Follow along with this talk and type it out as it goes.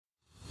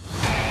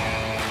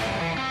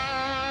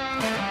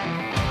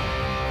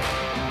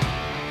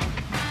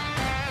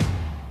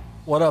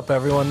What up,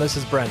 everyone? This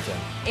is Brenton.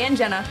 And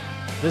Jenna.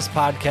 This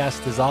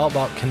podcast is all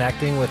about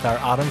connecting with our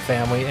Autumn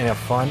family in a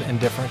fun and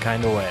different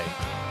kind of way.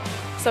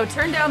 So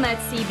turn down that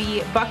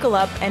CB, buckle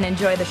up, and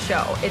enjoy the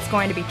show. It's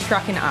going to be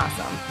truckin'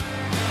 awesome.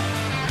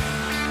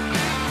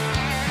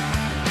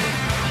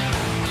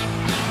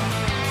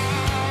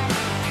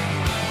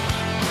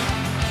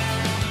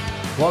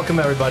 Welcome,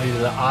 everybody, to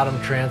the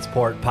Autumn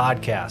Transport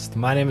Podcast.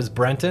 My name is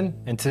Brenton,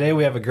 and today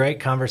we have a great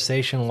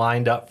conversation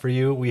lined up for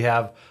you. We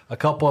have a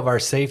couple of our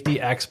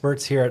safety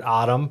experts here at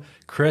Autumn.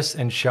 Chris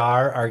and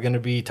Char are going to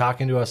be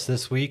talking to us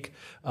this week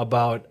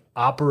about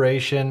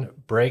Operation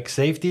Brake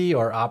Safety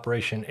or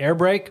Operation Air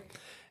Brake.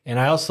 And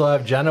I also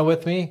have Jenna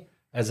with me.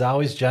 As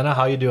always, Jenna,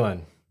 how you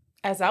doing?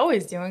 As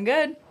always, doing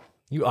good.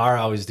 You are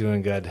always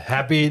doing good.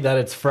 Happy that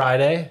it's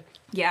Friday.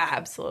 Yeah,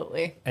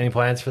 absolutely. Any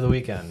plans for the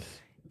weekend?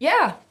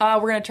 Yeah,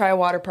 we're going to try a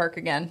water park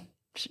again.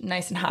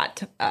 Nice and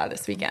hot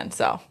this weekend.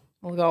 So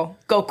we'll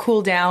go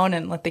cool down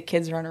and let the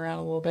kids run around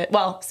a little bit.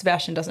 Well,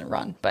 Sebastian doesn't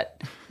run,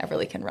 but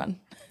Everly can run.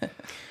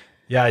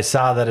 Yeah, I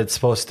saw that it's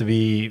supposed to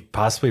be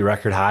possibly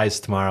record highs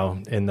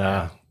tomorrow in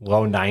the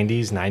low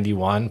 90s,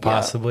 91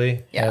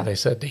 possibly. Yeah, they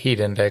said the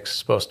heat index is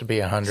supposed to be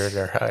 100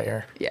 or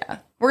higher. Yeah,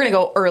 we're going to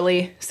go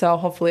early, so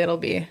hopefully it'll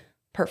be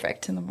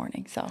perfect in the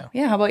morning. So,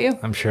 yeah, how about you?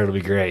 I'm sure it'll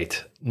be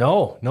great.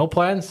 No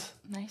plans.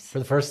 Nice. For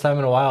the first time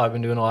in a while, I've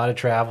been doing a lot of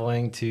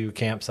traveling to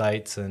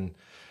campsites and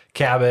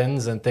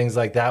cabins and things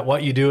like that.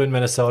 What you do in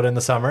Minnesota in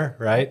the summer,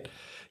 right?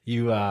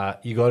 You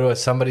go to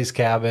somebody's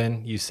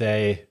cabin, you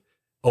say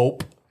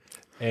 "ope"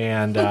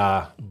 and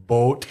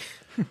 "boat"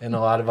 and a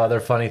lot of other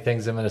funny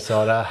things in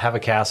Minnesota. Have a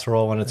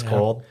casserole when it's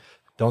cold.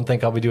 Don't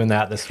think I'll be doing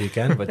that this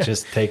weekend, but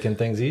just taking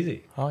things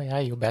easy. Oh, yeah,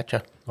 you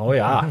betcha. Oh,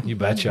 yeah, you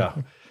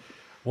betcha.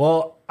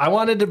 Well, I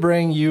wanted to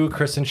bring you,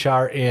 Chris and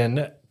Char,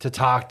 in to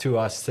talk to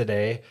us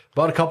today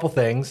about a couple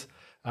things.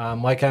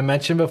 Like I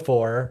mentioned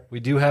before, we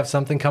do have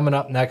something coming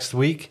up next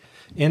week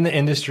in the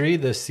industry.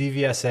 The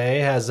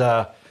CVSA has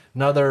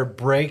another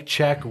brake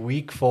check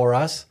week for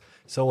us.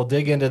 So we'll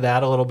dig into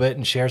that a little bit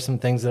and share some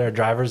things that our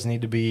drivers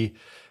need to be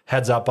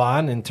heads up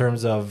on in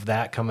terms of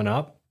that coming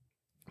up.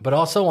 But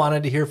also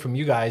wanted to hear from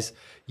you guys.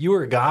 You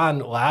were gone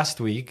last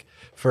week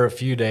for a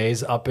few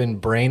days up in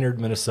Brainerd,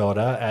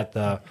 Minnesota at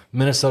the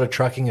Minnesota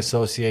Trucking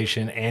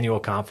Association annual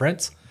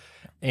conference.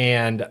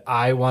 And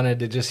I wanted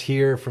to just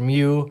hear from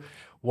you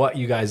what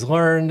you guys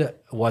learned,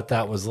 what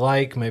that was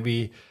like,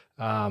 maybe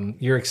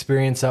your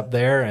experience up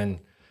there, and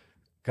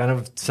kind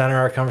of center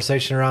our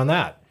conversation around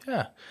that.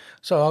 Yeah.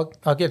 So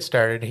I'll get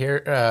started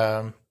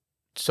here.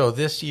 So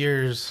this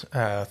year's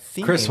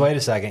theme... Chris, wait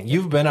a second.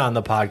 You've been on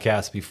the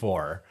podcast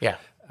before. Yeah.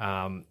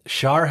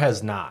 Char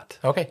has not.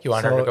 Okay. You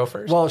want her to go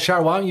first? Well,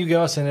 Char, why don't you give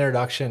us an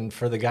introduction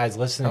for the guys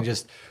listening,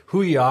 just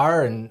who you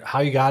are and how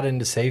you got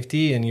into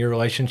safety and your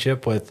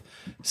relationship with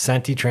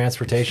Senty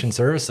Transportation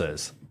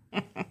Services.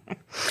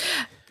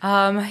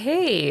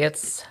 Hey,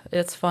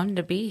 it's fun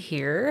to be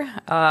here.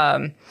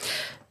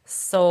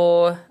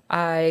 So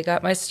I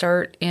got my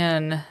start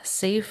in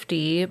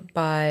safety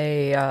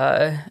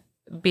by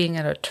being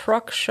at a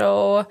truck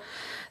show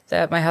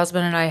that my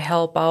husband and I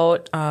help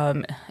out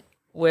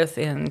with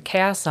in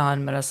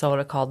Casson,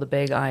 Minnesota, called the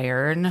Big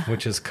Iron.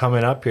 Which is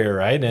coming up here,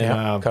 right? In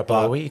a couple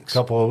of weeks.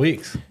 Yep.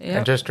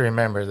 And just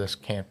remember, this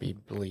can't be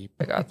bleep.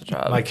 I got the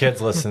job. My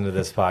kids listen to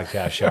this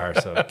podcast, Char,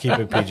 so keep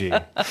it PG.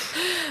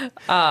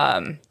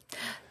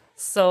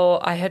 So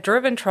I had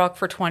driven truck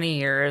for 20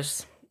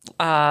 years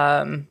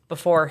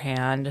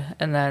beforehand,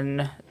 and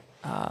then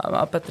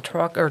up at the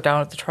truck or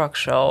down at the truck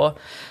show,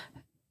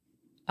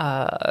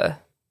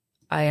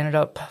 I ended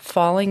up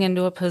falling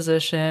into a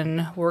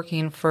position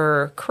working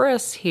for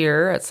Chris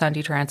here at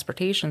Senty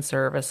Transportation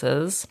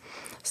Services.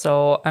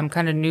 So I'm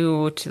kind of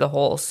new to the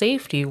whole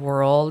safety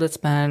world. It's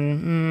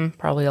been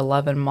probably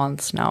 11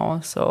 months now.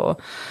 So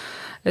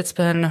it's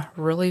been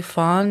really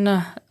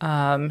fun,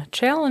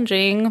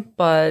 challenging,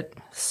 but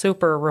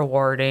super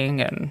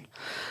rewarding. And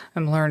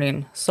I'm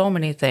learning so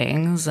many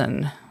things.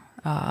 And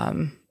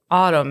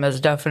Autumn has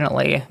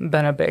definitely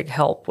been a big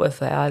help with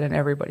that. And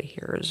everybody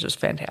here is just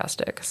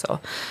fantastic. So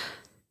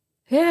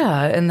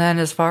yeah, and then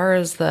as far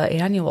as the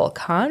annual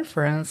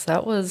conference,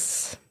 that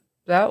was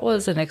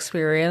an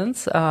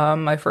experience.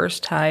 My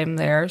first time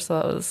there, so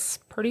that was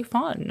pretty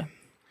fun.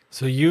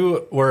 So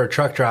you were a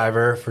truck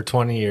driver for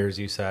 20 years,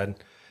 you said,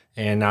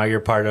 and now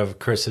you're part of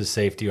Chris's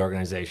safety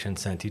organization,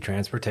 Senty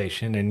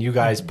Transportation, and you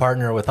guys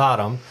partner with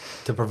Autumn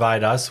to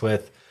provide us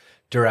with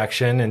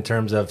direction in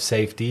terms of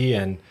safety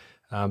and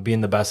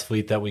being the best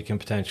fleet that we can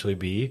potentially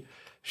be.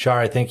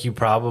 Char, I think you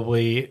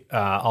probably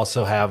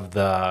also have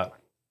the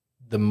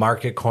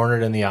market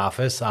cornered in the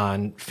office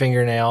on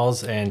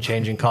fingernails and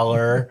changing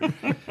color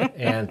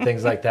and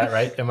things like that,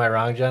 right? Am I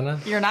wrong, Jenna?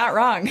 You're not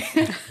wrong.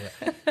 Yeah.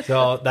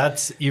 So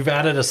you've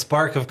added a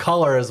spark of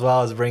color as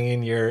well as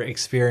bringing your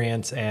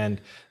experience and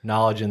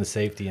knowledge in the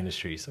safety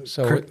industry.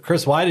 So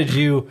Chris, why did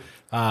you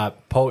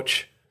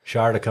poach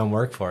Char to come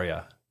work for you?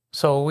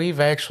 So we've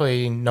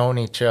actually known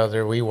each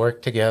other. We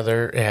worked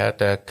together at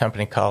a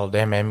company called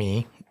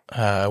MME,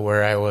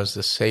 where I was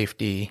the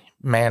safety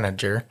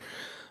manager.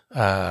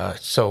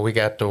 So we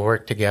got to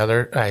work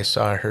together. I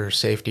saw her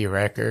safety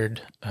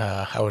record,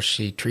 how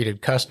she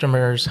treated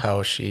customers,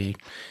 how she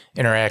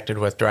interacted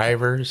with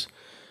drivers.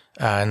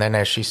 And then,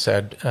 as she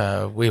said,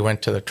 we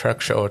went to the truck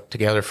show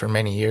together for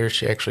many years.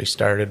 She actually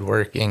started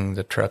working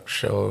the truck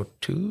show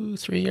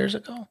 2-3 years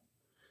ago,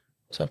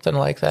 something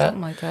like that.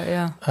 Something like that,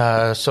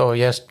 yeah. So,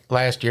 yes,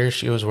 last year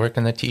she was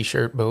working the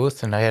T-shirt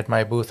booth, and I had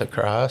my booth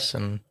across,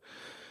 and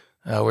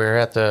we were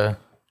at the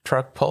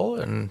truck pull,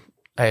 and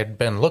I had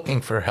been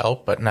looking for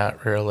help, but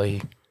not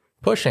really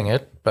pushing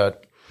it.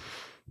 But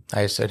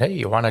I said, hey,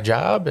 you want a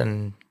job?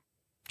 And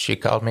she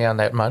called me on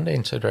that Monday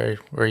and said,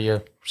 were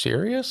you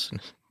serious?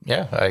 And,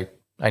 yeah,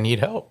 I need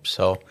help.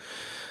 So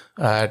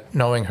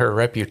knowing her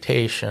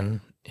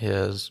reputation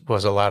was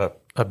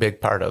a big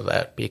part of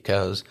that,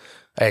 because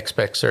I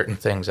expect certain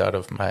things out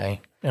of my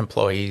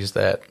employees,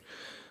 that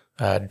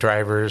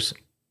drivers,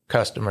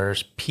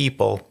 customers,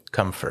 people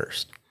come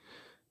first.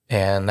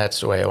 And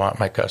that's the way I want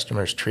my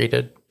customers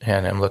treated.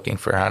 And I'm looking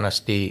for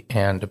honesty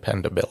and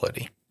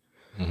dependability.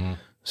 Mm-hmm.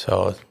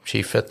 So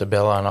she fit the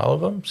bill on all of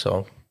them.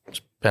 So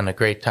it's been a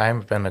great time.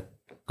 It's been a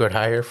good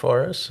hire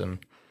for us. And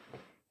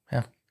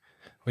yeah.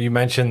 Well, you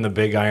mentioned the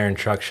Big Iron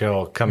Truck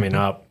Show coming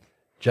up.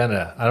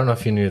 Jenna, I don't know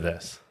if you knew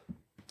this,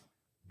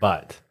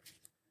 but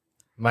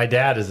my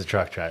dad is a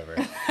truck driver.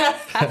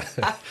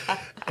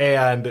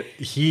 And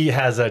he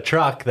has a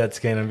truck that's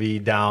going to be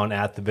down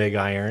at the Big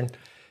Iron.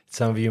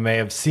 Some of you may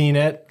have seen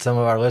it. Some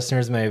of our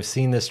listeners may have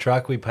seen this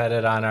truck. We put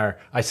it on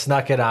I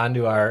snuck it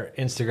onto our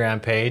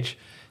Instagram page.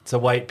 It's a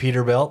white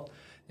Peterbilt,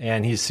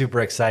 and he's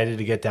super excited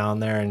to get down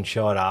there and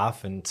show it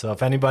off. And so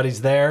if anybody's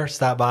there,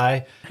 stop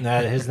by.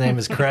 His name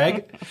is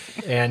Craig,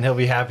 and he'll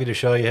be happy to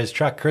show you his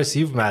truck. Chris,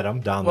 you've met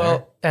him down there.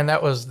 Well, and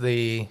that was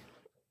I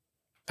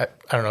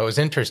don't know, it was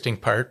an interesting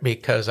part,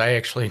 because I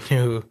actually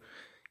knew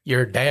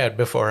your dad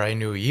before I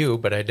knew you,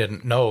 but I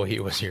didn't know he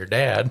was your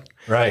dad.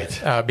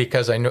 Right.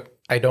 Because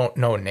I don't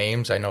know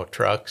names, I know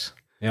trucks.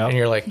 Yep. And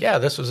you're like, yeah,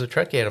 this was a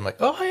truck he had. I'm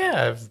like, oh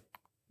yeah,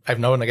 I've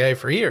known the guy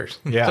for years.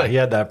 Yeah, like, he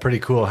had that pretty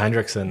cool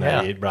Hendrickson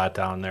that he brought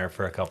down there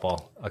for a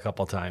couple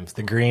times.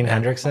 The green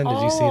Hendrickson,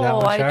 did you see that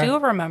one, Char? I do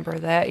remember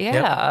that,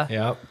 yeah.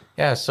 Yep.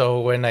 Yeah,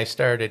 so when I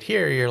started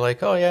here, you're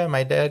like, oh yeah,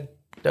 my dad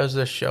does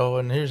this show,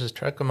 and here's his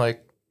truck. I'm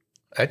like,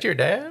 that's your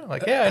dad? I'm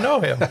like, yeah, I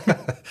know him.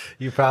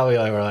 You probably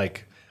were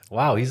like,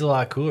 wow, he's a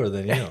lot cooler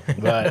than you.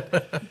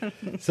 But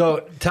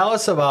so tell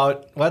us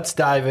let's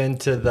dive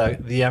into the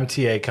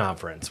MTA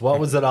conference. What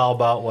was it all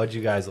about? What did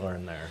you guys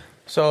learn there?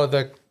 So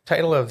the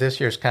title of this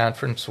year's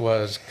conference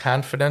was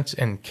Confidence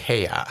in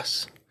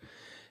Chaos.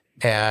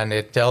 And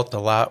it dealt a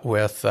lot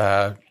with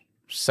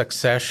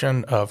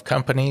succession of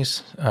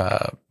companies.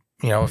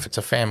 If it's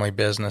a family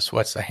business,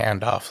 what's the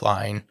handoff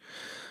line?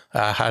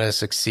 How to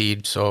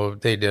succeed. So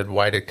they did,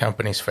 why did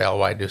companies fail?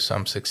 Why do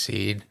some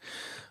succeed?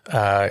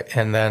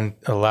 And then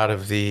a lot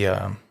of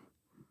the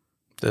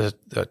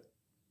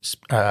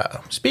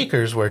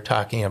speakers were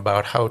talking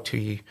about how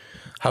do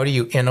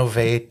you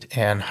innovate,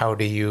 and how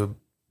do you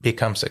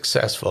become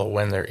successful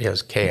when there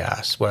is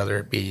chaos, whether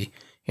it be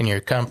in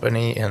your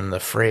company, in the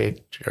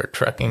freight or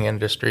trucking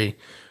industry,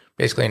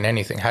 basically in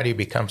anything. How do you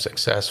become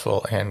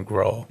successful and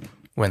grow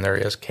when there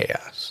is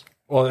chaos?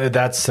 Well,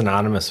 that's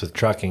synonymous with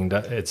trucking,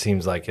 it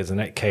seems like, isn't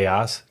it?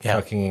 Chaos. Yeah.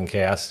 Trucking and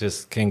chaos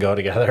just can go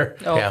together.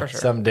 Oh, Yeah. for sure.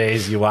 Some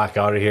days you walk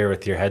out of here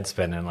with your head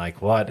spinning,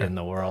 like, what in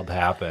the world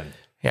happened?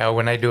 Yeah,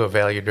 when I do a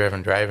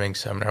value-driven driving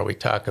seminar, we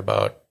talk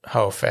about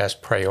how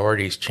fast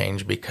priorities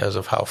change because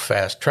of how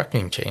fast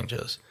trucking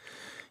changes.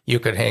 You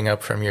could hang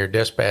up from your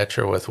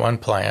dispatcher with one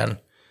plan,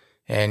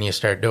 and you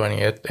start doing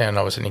it, and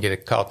all of a sudden you get a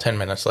call 10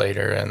 minutes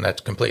later, and that's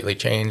completely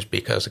changed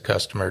because a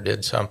customer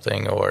did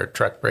something, or a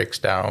truck breaks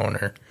down,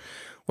 or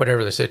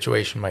whatever the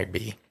situation might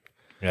be.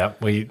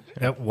 Yep. We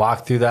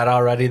walked through that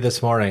already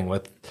this morning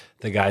with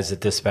the guys that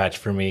dispatch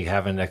for me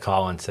having to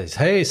call and say,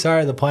 hey,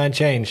 sorry, the plan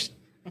changed.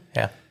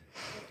 Yeah.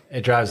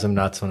 It drives them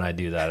nuts when I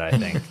do that, I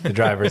think, the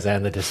drivers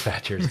and the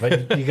dispatchers.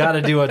 But you got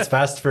to do what's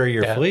best for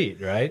your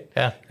fleet, right?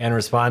 Yeah. And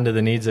respond to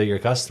the needs of your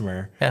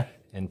customer. Yeah.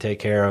 And take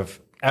care of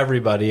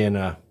everybody in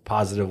a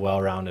positive,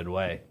 well-rounded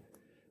way.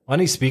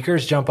 Any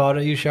speakers jump out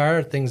at you,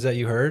 Char? Things that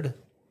you heard?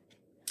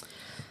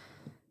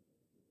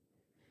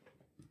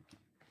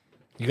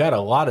 You got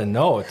a lot of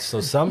notes,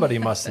 so somebody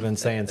must have been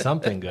saying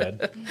something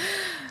good.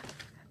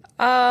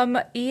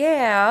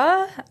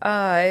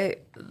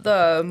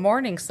 The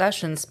morning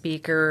session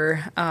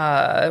speaker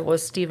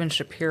was Stephen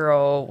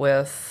Shapiro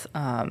with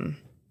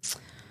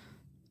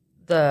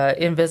the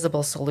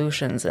Invisible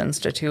Solutions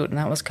Institute, and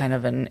that was kind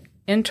of an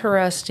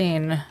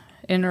interesting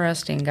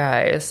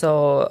guy.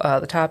 So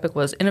the topic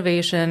was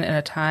innovation in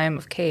a time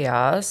of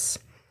chaos.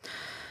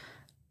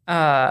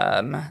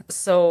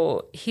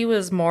 So he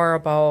was more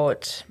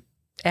about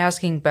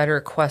asking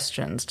better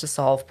questions to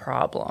solve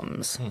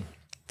problems.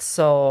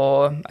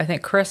 So I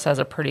think Chris has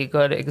a pretty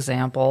good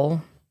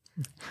example.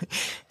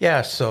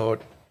 Yeah, so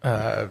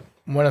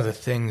one of the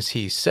things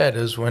he said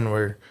is when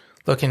we're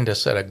looking to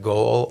set a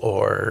goal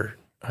or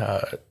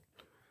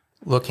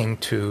looking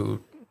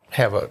to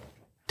have a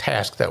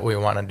task that we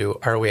want to do,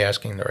 are we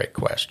asking the right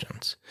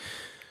questions?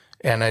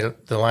 And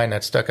the line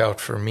that stuck out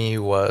for me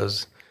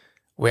was,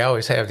 we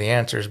always have the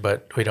answers,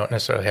 but we don't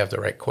necessarily have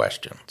the right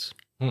questions.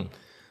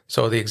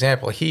 So the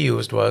example he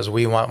used was,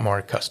 we want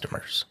more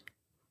customers.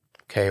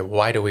 Okay,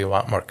 why do we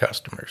want more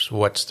customers?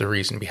 What's the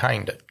reason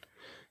behind it?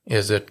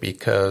 Is it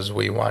because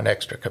we want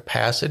extra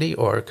capacity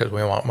or because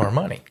we want more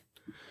money?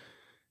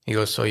 He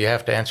goes, so you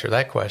have to answer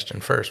that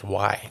question first.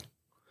 Why?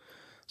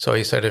 So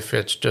he said, if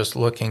it's just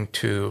looking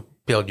to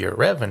build your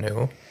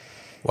revenue,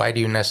 why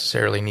do you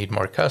necessarily need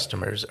more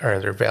customers? Are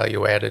there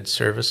value-added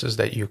services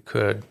that you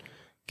could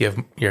give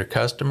your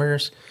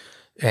customers?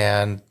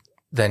 And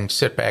then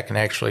sit back and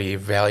actually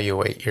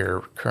evaluate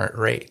your current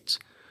rates.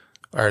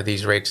 Are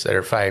these rates that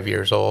are 5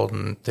 years old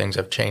and things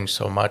have changed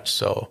so much?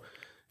 So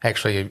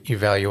actually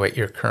evaluate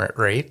your current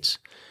rates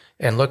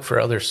and look for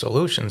other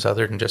solutions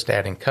other than just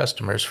adding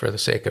customers for the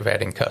sake of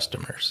adding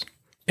customers,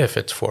 if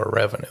it's for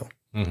revenue.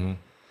 Mm-hmm.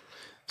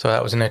 So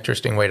that was an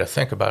interesting way to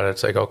think about it.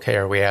 It's like, okay,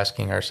 are we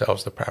asking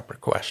ourselves the proper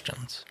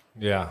questions?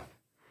 Yeah.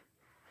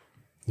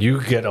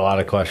 You get a lot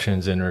of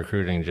questions in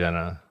recruiting,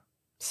 Jenna.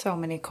 So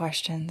many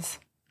questions.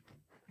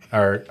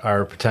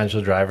 Are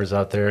potential drivers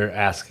out there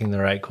asking the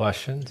right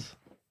questions?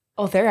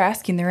 Oh, they're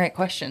asking the right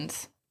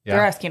questions. Yeah.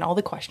 They're asking all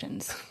the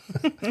questions.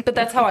 But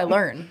that's how I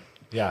learn.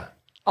 Yeah.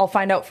 I'll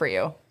find out for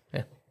you.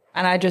 Yeah.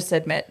 And I just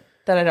admit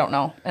that I don't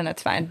know, and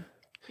it's fine.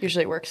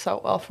 Usually works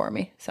out well for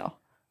me. So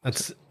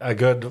that's a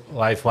good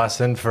life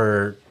lesson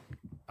for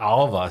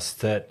all of us,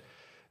 that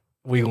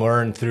we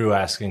learn through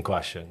asking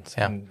questions.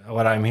 Yeah. And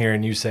what I'm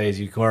hearing you say is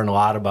you can learn a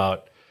lot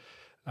about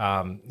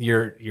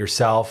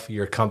yourself,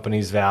 your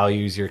company's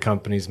values, your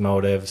company's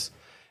motives,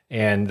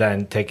 and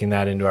then taking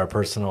that into our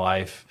personal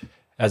life.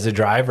 As a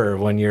driver,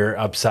 when you're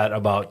upset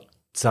about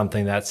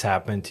something that's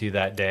happened to you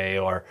that day,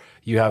 or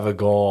you have a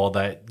goal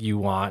that you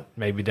want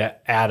maybe to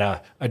add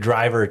a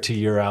driver to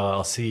your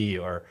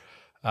LLC, or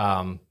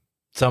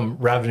some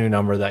revenue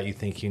number that you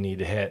think you need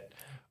to hit,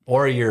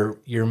 or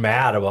you're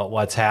mad about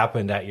what's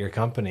happened at your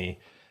company,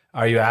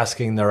 are you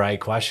asking the right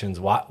questions?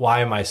 Why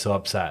am I so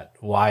upset?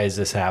 Why is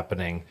this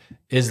happening?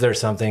 Is there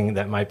something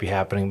that might be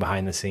happening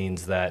behind the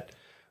scenes that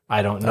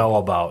I don't know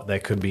about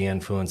that could be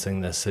influencing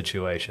this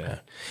situation? Yeah.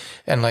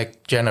 And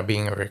like Jenna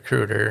being a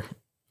recruiter,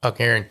 I'll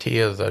guarantee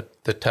you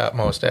that the top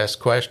most asked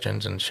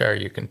questions, and Char,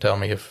 you can tell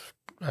me if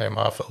I'm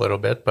off a little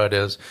bit, but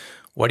is,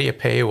 what do you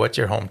pay? What's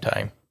your home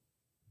time?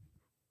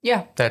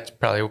 yeah. That's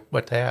probably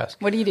what they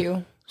ask. What do you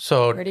do?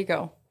 So Where do you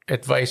go?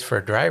 advice for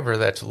a driver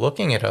that's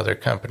looking at other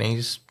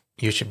companies,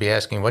 you should be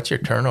asking, what's your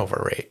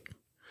turnover rate?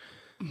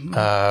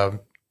 Mm-hmm.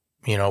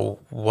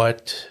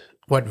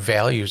 What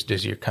values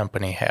does your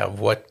company have?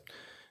 What,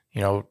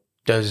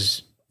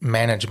 does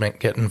management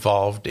get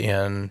involved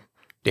in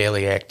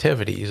daily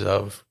activities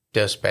of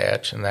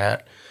dispatch and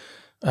that?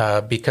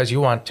 Because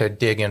you want to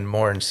dig in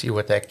more and see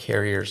what that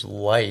carrier's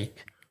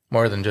like,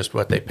 more than just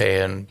what they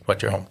pay and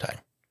what's your home time.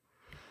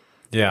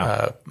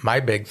 Yeah. My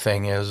big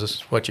thing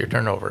is, what's your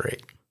turnover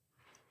rate?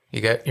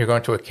 You're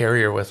going to a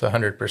carrier with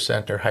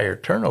 100% or higher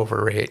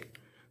turnover rate.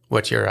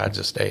 What's your odds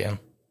of staying?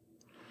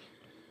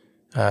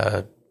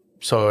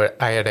 So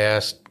I had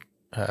asked,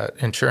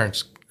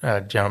 insurance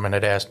gentleman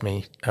had asked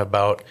me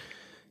about,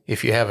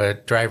 if you have a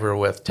driver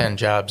with 10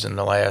 jobs in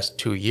the last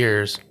 2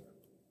 years,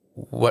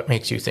 what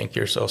makes you think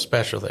you're so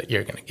special that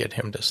you're going to get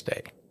him to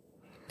stay?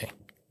 Okay.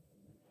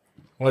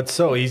 Well, it's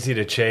so easy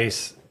to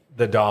chase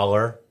the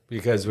dollar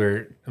because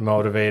we're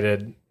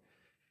motivated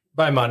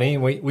by money.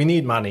 We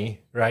need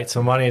money, right?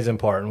 So money is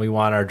important. We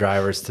want our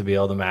drivers to be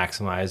able to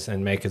maximize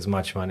and make as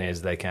much money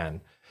as they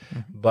can.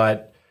 Mm-hmm.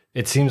 But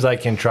it seems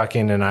like in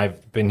trucking, and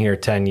I've been here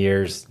 10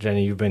 years,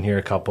 Jenny, you've been here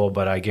a couple,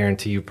 but I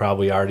guarantee you've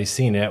probably already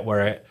seen it,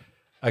 where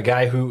a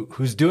guy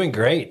who's doing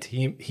great,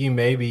 he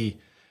may be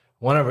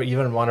one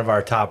of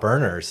our top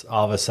earners,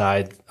 all of a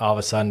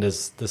sudden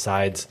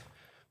decides,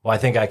 well, I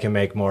think I can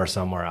make more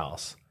somewhere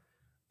else.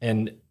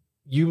 And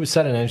you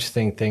said an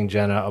interesting thing,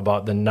 Jenna,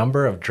 about the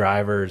number of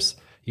drivers.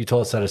 You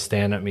told us at a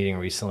stand-up meeting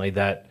recently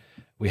that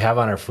we have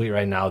on our fleet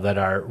right now that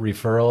are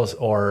referrals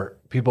or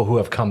people who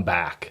have come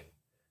back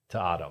to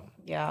Autumn.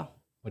 Yeah.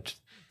 Which is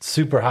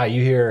super high.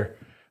 You hear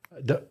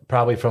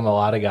probably from a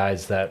lot of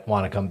guys that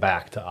want to come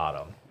back to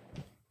Autumn.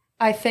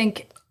 I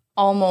think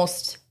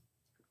almost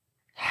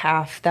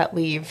half that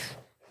leave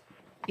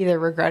either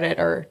regret it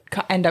or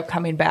end up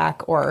coming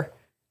back or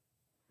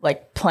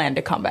like plan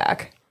to come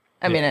back.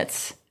 I mean,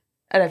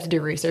 I'd have to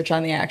do research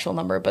on the actual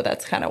number, but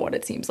that's kind of what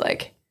it seems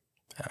like.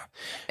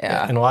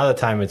 Yeah. And a lot of the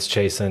time it's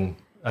chasing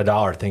a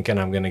dollar, thinking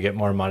I'm going to get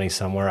more money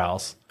somewhere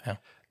else. Yeah.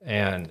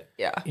 And,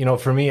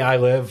 for me, I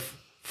live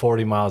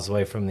 40 miles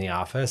away from the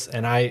office.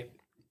 And I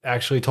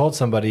actually told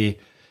somebody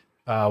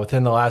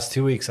within the last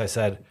 2 weeks, I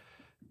said,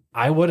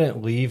 I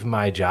wouldn't leave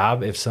my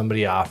job if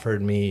somebody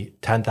offered me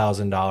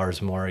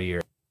 $10,000 more a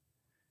year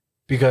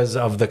because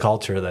of the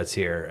culture that's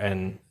here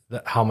and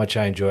how much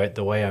I enjoy it,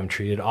 the way I'm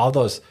treated, all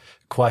those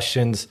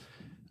questions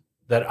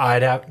that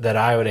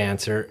I would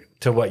answer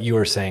to what you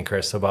were saying,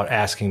 Chris, about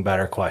asking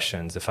better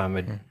questions. If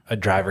I'm a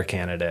driver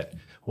candidate,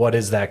 what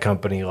is that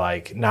company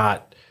like?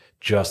 Not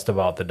just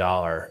about the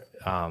dollar.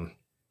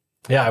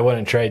 Yeah, I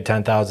wouldn't trade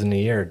 $10,000 a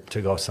year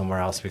to go somewhere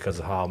else because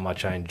of how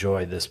much I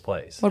enjoy this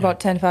place. What about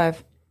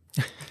 10.5?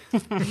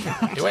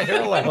 Do I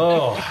hear 11?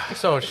 Oh,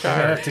 So, I Char,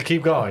 have to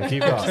keep going,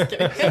 keep going.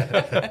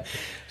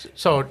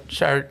 so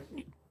Char,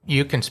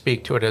 you can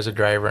speak to it as a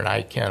driver, and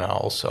I can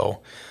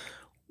also.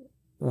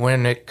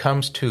 When it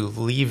comes to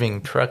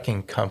leaving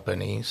trucking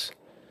companies,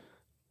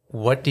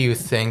 what do you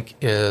think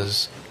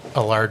is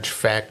a large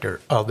factor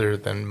other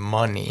than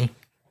money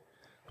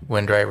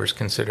when drivers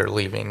consider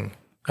leaving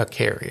a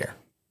carrier?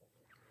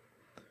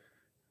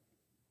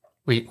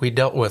 We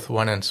dealt with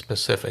one in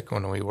specific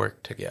when we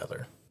worked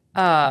together.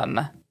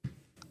 I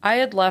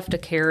had left a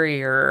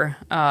carrier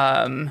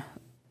a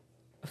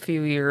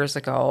few years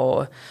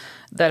ago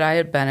that I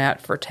had been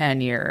at for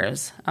 10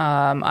 years.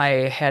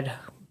 I had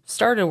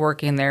started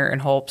working there in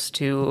hopes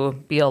to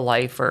be a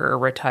lifer,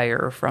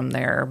 retire from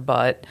there,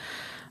 but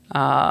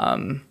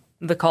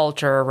the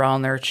culture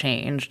around there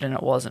changed and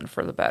it wasn't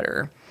for the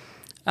better.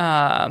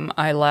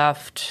 I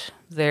left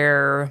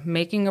there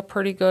making a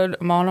pretty good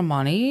amount of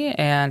money,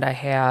 and I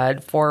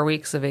had 4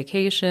 weeks of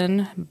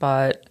vacation,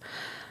 but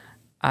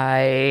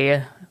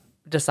I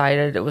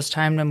decided it was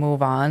time to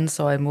move on,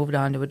 so I moved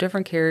on to a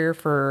different carrier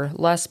for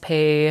less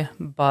pay,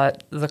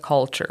 but the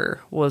culture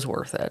was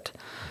worth it.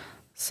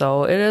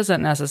 So it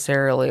isn't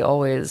necessarily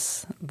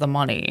always the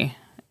money,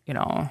 you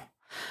know.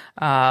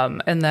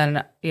 And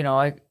then, you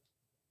know,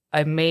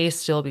 I may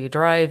still be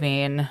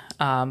driving,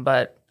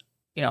 but,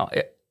 you know,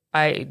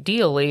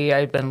 ideally,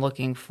 I've been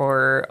looking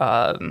for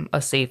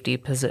a safety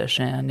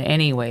position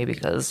anyway,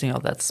 because, you know,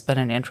 that's been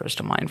an interest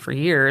of mine for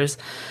years.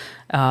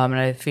 And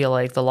I feel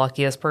like the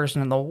luckiest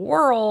person in the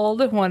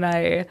world when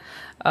I,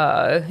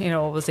 you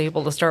know, was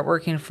able to start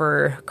working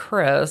for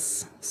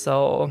Chris.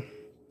 So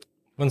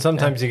When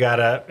sometimes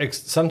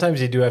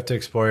sometimes you do have to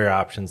explore your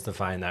options to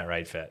find that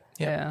right fit.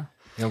 yeah.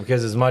 You know,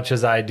 because as much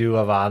as I do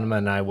of Anima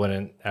and I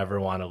wouldn't ever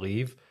want to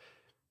leave,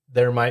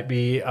 there might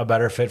be a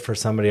better fit for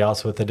somebody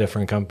else with a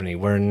different company.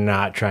 We're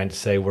not trying to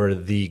say we're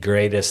the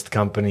greatest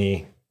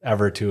company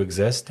ever to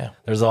exist. Yeah.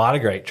 There's a lot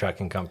of great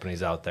trucking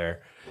companies out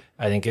there.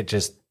 I think it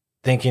just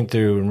thinking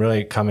through and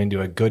really coming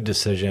to a good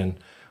decision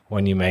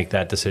when you make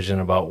that decision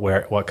about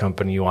what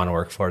company you want to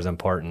work for is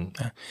important.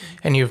 Yeah.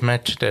 And you've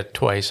mentioned it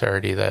twice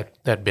already,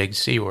 that big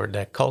C word,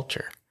 that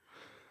culture.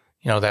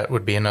 You know, that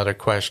would be another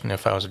question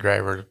if I was a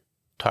driver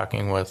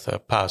talking with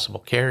possible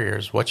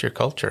carriers. What's your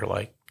culture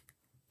like?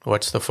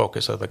 What's the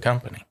focus of the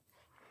company?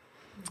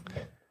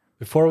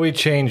 Before we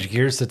change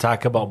gears to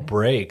talk about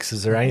brakes,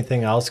 is there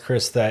anything else,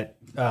 Chris, that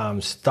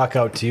stuck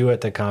out to you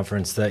at the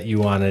conference that you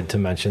wanted to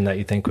mention that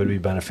you think would be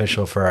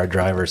beneficial for our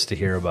drivers to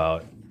hear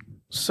about?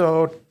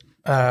 So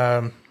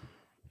I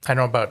don't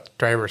know about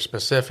driver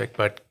specific,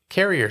 but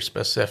carrier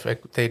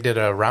specific. They did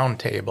a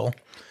roundtable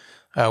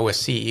with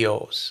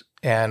CEOs,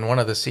 and one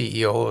of the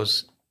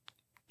CEOs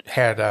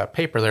had a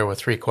paper there with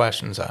 3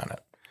 questions on it.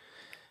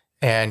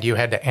 And you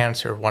had to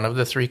answer one of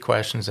the 3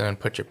 questions and then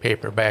put your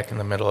paper back in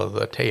the middle of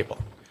the table.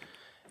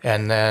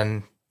 And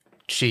then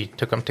she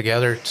took them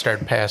together,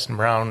 started passing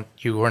them around.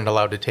 You weren't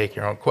allowed to take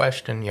your own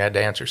question. You had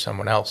to answer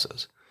someone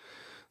else's.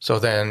 So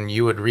then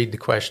you would read the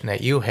question that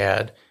you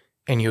had,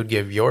 and you'd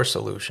give your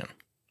solution.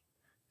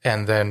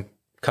 And then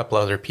a couple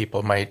other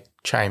people might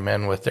chime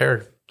in with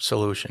their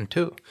solution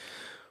too.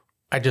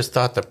 I just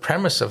thought the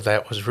premise of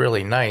that was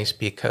really nice,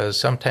 because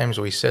sometimes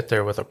we sit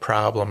there with a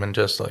problem and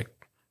just like,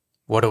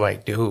 what do I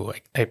do?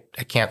 I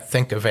can't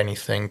think of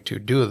anything to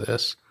do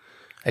this.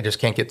 I just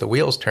can't get the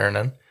wheels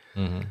turning.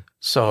 Mm-hmm.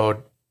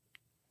 So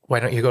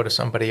why don't you go to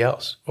somebody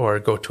else or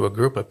go to a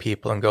group of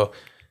people and go,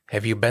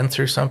 have you been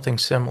through something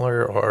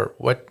similar? Or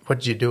what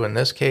did you do in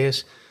this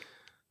case?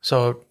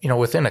 So, you know,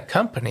 within a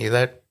company,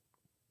 that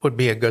would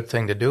be a good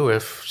thing to do.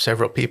 If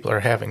several people are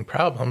having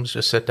problems,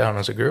 just sit down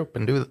as a group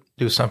and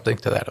do something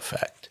to that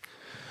effect.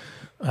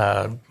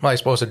 Well, I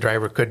suppose a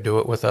driver could do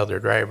it with other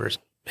drivers.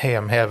 Hey,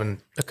 I'm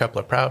having a couple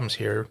of problems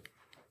here.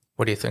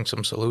 What do you think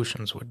some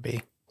solutions would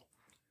be?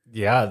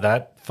 Yeah,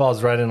 that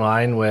falls right in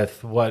line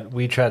with what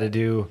we try to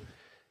do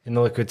in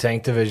the liquid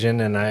tank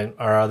division, and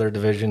our other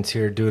divisions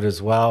here do it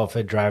as well. If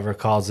a driver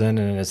calls in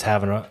and is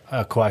having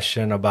a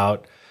question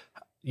about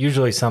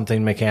usually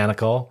something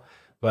mechanical,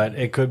 but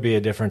it could be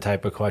a different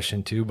type of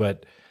question too.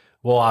 But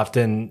we'll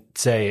often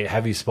say,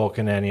 have you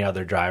spoken to any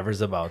other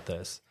drivers about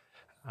this?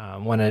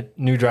 When a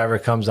new driver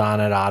comes on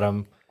at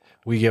Autumn,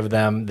 we give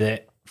them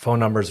the phone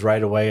numbers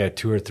right away of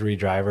 2 or 3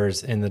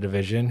 drivers in the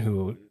division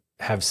who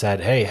have said,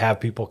 hey,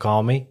 have people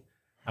call me.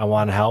 I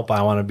want to help.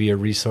 I want to be a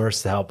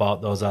resource to help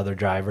out those other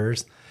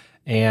drivers.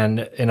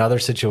 And in other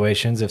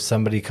situations, if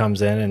somebody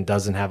comes in and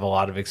doesn't have a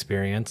lot of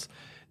experience,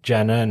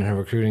 Jenna and her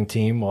recruiting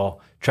team will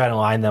try to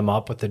line them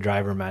up with the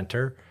driver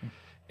mentor.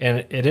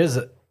 And it is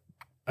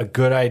a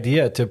good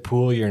idea to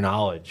pool your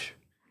knowledge,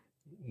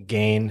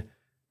 gain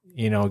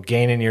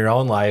in your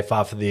own life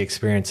off of the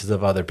experiences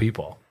of other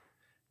people.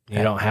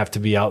 You don't have to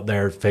be out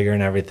there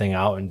figuring everything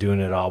out and doing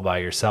it all by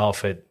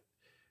yourself.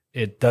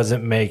 It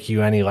doesn't make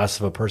you any less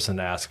of a person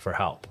to ask for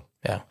help.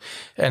 Yeah.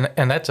 And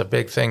that's a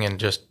big thing in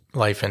just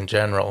life in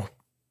general.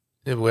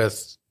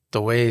 With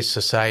the way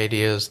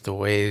society is, the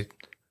way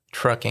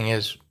trucking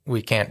is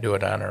we can't do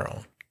it on our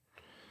own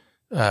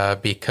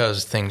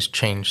because things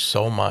change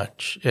so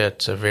much.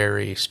 It's a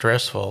very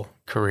stressful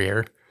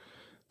career.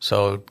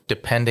 So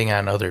depending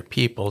on other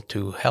people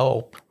to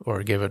help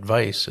or give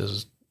advice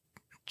it's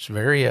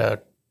very,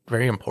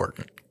 very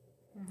important.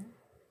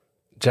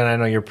 Jen, I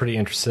know you're pretty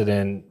interested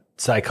in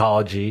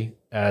psychology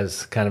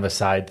as kind of a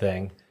side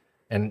thing,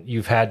 and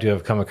you've had to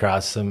have come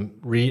across some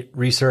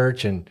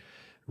research and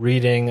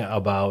reading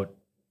about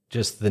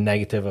just the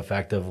negative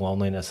effect of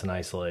loneliness and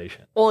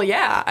isolation. Well,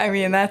 yeah. I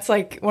mean, that's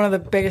like one of the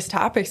biggest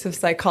topics of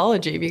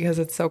psychology because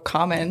it's so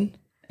common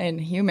in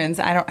humans.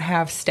 I don't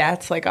have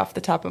stats like off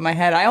the top of my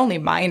head. I only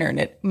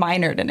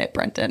minored in it,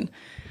 Brenton.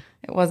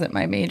 It wasn't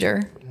my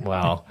major.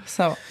 Wow.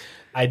 So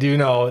I do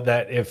know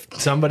that if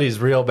somebody's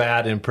real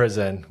bad in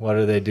prison, what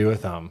do they do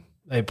with them?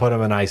 They put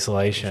them in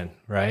isolation,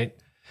 right?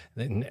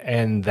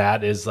 And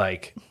that is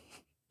like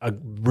a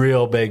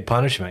real big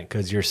punishment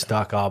because you're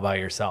stuck all by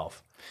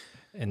yourself.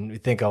 And we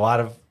think a lot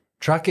of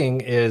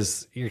trucking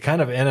is you're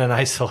kind of in an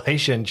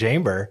isolation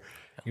chamber.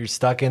 You're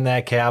stuck in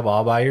that cab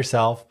all by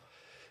yourself.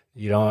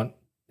 You don't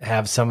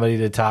have somebody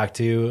to talk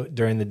to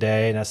during the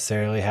day,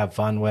 necessarily have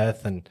fun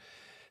with. And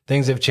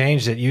things have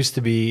changed. It used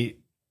to be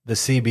the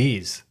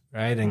CBs,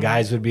 right? And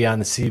guys would be on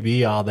the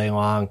CB all day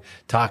long,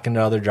 talking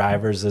to other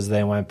drivers as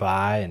they went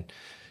by and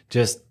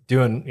just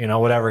doing,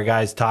 whatever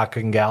guys talk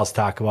and gals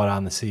talk about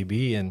on the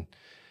CB. And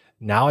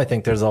now I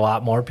think there's a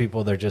lot more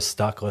people that are just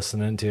stuck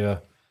listening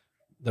to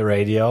the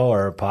radio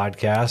or a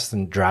podcast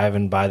and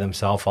driving by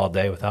themselves all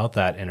day without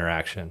that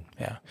interaction.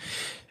 Yeah.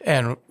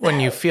 And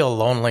when you feel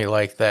lonely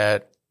like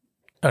that,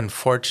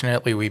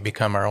 unfortunately, we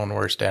become our own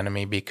worst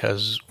enemy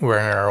because we're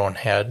in our own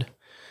head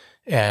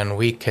and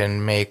we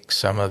can make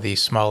some of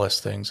these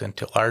smallest things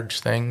into large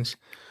things,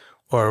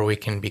 or we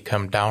can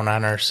become down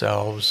on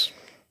ourselves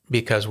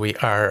because we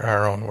are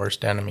our own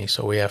worst enemy.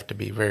 So we have to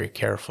be very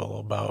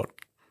careful about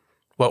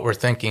what we're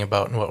thinking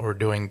about and what we're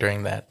doing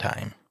during that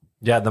time.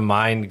 Yeah, the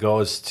mind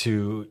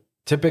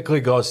typically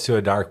goes to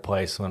a dark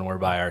place when we're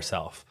by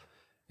ourselves.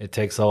 It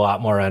takes a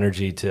lot more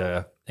energy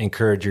to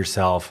encourage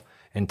yourself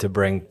and to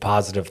bring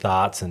positive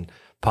thoughts and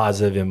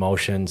positive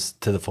emotions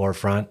to the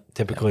forefront.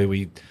 Typically,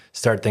 we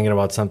start thinking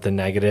about something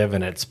negative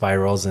and it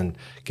spirals and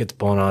gets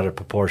blown out of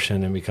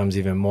proportion and becomes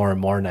even more and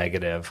more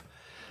negative.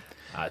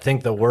 I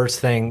think the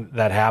worst thing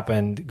that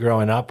happened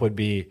growing up would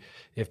be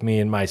if me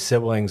and my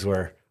siblings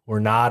were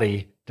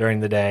naughty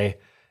during the day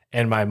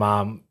and my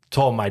mom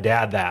told my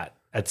dad that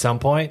at some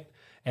point,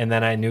 and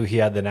then I knew he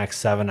had the next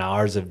 7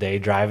 hours of day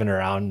driving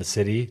around the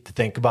city to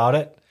think about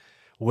it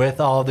with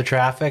all of the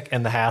traffic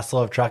and the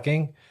hassle of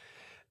trucking.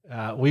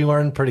 We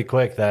learned pretty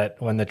quick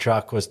that when the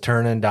truck was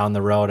turning down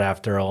the road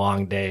after a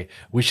long day,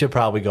 we should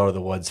probably go to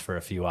the woods for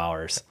a few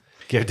hours.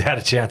 Give Dad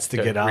a chance to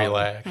get out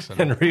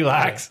and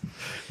relax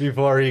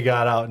before he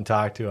got out and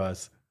talked to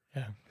us.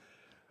 Yeah.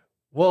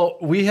 Well,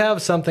 we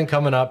have something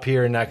coming up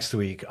here next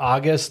week.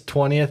 August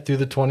 20th through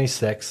the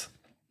 26th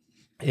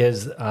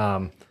is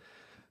the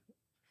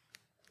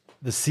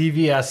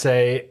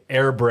CVSA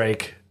air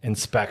brake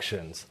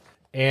inspections.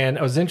 And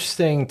it was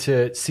interesting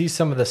to see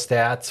some of the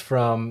stats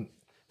from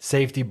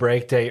Safety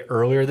Brake Day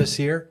earlier this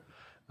year.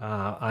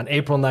 On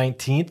April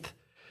 19th,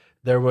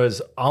 there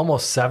was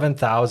almost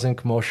 7,000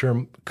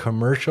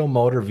 commercial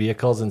motor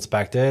vehicles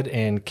inspected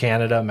in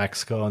Canada,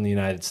 Mexico, and the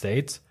United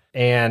States.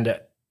 And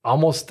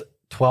almost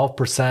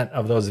 12%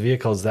 of those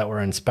vehicles that were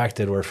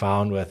inspected were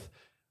found with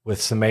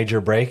some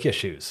major brake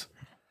issues.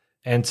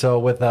 And so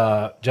with,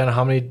 Jenna,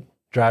 how many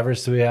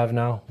drivers do we have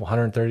now?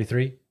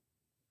 133?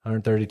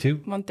 132?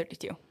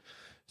 132.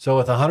 So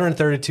with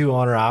 132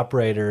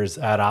 owner-operators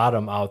at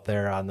Autumn out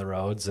there on the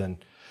roads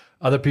and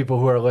other people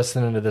who are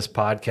listening to this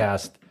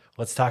podcast,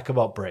 let's talk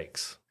about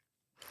brakes.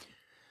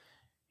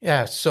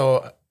 Yeah,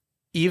 so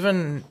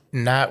even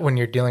not when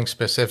you're dealing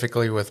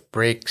specifically with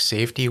Brake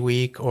Safety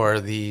Week or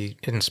the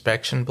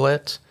inspection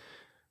blitz,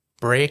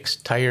 brakes,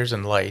 tires,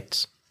 and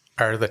lights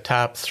are the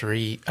top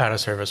 3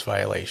 out-of-service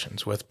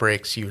violations, with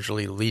brakes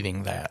usually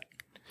leading that.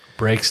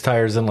 Brakes,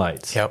 tires, and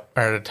lights. Yep,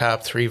 are the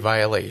top 3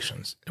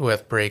 violations,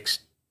 with brakes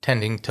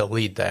tending to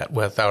lead that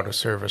with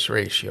out-of-service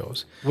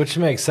ratios. Which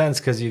makes sense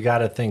because you got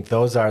to think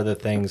those are the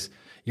things.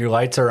 Your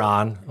lights are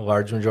on a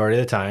large majority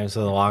of the time,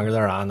 so the longer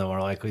they're on, the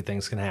more likely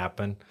things can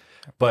happen.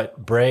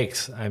 But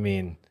brakes, I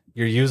mean,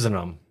 you're using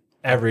them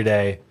every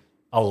day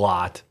a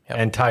lot,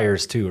 and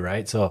tires too,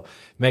 right? So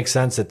it makes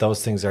sense that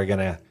those things are going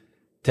to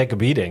take a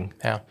beating.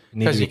 Yeah.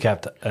 Need to be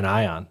kept an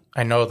eye on.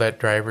 I know that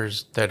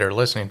drivers that are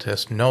listening to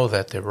this know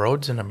that the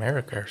roads in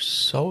America are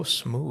so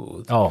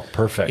smooth. Oh,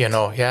 perfect.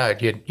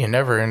 You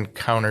never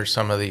encounter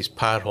some of these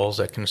potholes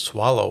that can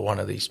swallow one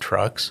of these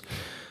trucks.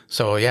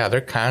 So, yeah,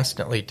 they're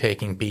constantly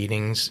taking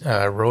beatings,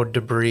 road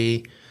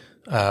debris,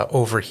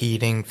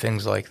 overheating,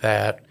 things like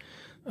that.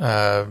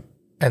 And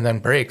then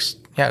brakes.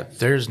 Yeah,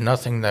 there's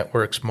nothing that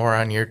works more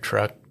on your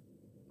truck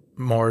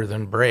more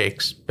than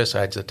brakes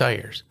besides the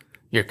tires.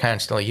 You're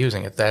constantly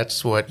using it.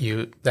 That's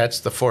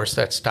the force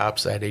that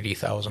stops that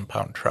 80,000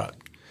 pound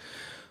truck.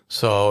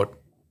 So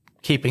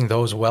keeping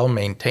those well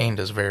maintained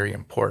is very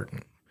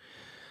important.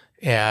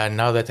 And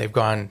now that they've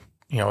gone,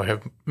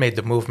 have made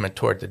the movement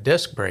toward the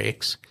disc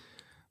brakes,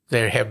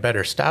 they have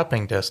better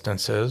stopping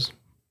distances,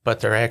 but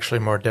they're actually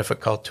more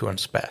difficult to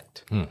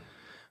inspect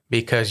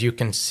because you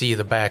can see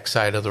the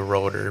backside of the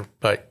rotor,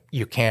 but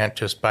you can't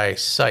just by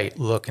sight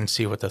look and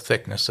see what the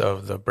thickness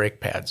of the brake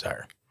pads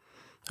are,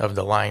 of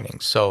the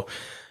linings. So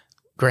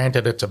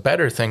granted, it's a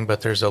better thing,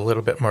 but there's a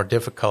little bit more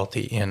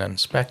difficulty in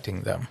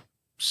inspecting them.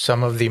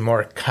 Some of the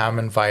more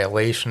common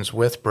violations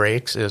with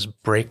brakes is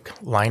brake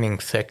lining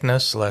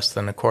thickness, less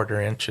than 1/4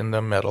 inch in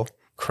the middle,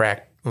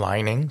 cracked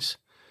linings,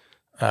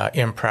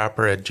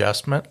 improper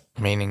adjustment,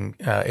 meaning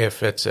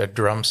if it's a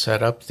drum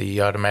setup,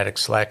 the automatic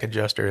slack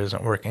adjuster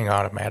isn't working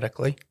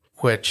automatically,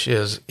 which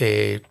is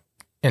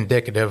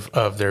indicative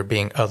of there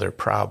being other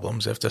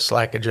problems. If the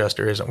slack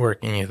adjuster isn't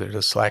working, either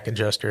the slack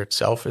adjuster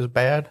itself is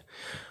bad,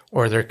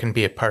 or there can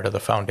be a part of the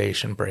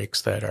foundation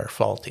brakes that are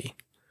faulty.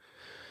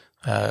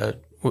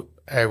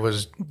 I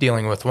was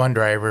dealing with one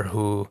driver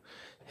who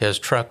his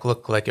truck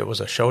looked like it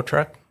was a show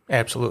truck,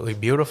 absolutely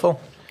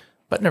beautiful,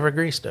 but never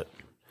greased it.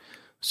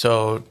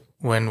 So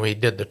when we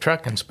did the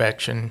truck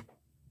inspection,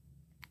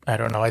 I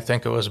don't know, I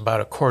think it was about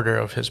 1/4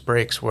 of his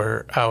brakes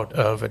were out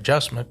of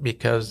adjustment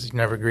because he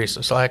never greased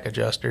the slack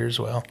adjusters.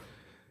 Well,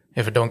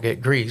 if it don't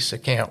get grease,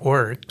 it can't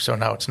work, so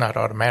now it's not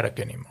automatic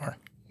anymore.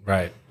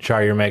 Right.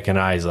 Char, you're making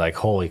eyes like,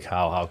 holy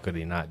cow, how could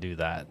he not do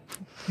that?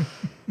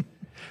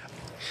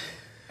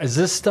 Is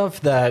this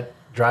stuff that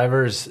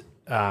drivers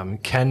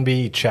can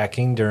be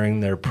checking during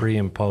their pre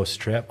and post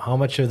trip? How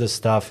much of this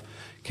stuff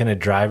can a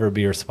driver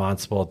be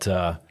responsible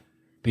to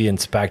be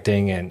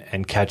inspecting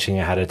and catching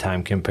ahead of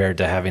time compared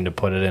to having to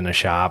put it in a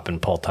shop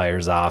and pull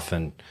tires off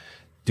and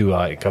do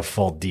like a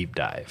full deep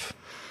dive?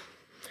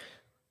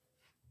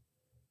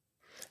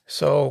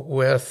 So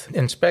with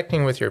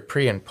inspecting with your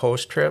pre and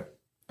post trip,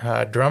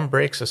 drum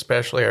brakes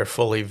especially are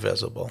fully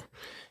visible.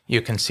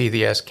 You can see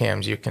the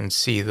S-cams, you can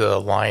see the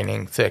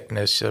lining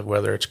thickness,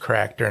 whether it's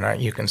cracked or not.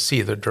 You can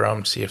see the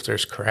drum, see if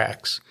there's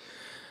cracks.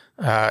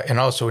 And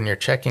also when you're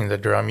checking the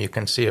drum, you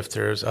can see if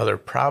there's other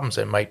problems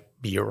that might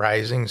be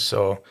arising.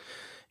 So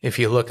if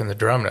you look in the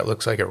drum and it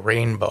looks like a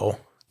rainbow,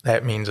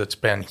 that means it's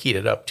been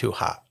heated up too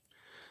hot.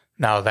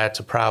 Now that's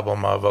a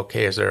problem of,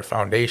 okay, is there a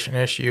foundation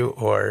issue,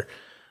 or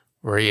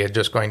were you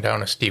just going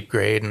down a steep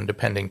grade and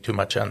depending too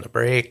much on the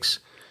brakes?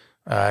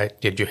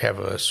 Did you have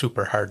a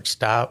super hard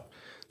stop?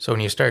 So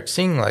when you start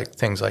seeing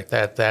things like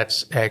that,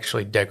 that's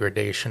actually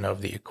degradation of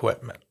the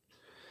equipment.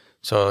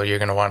 So you're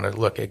going to want to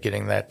look at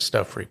getting that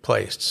stuff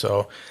replaced.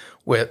 So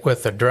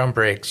with the drum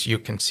brakes, you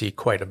can see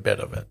quite a bit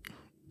of it.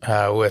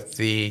 With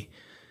the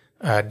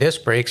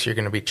disc brakes, you're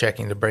going to be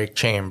checking the brake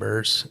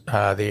chambers,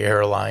 the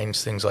air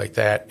lines, things like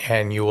that,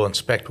 and you will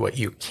inspect what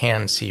you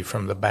can see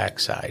from the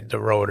backside, the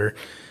rotor.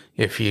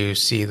 If you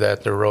see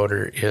that the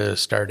rotor is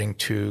starting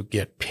to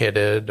get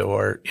pitted,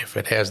 or if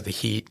it has the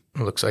heat,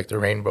 it looks like the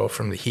rainbow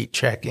from the heat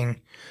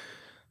checking,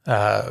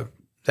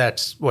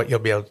 that's what you'll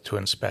be able to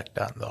inspect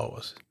on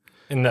those.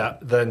 And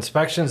the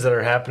inspections that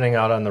are happening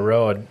out on the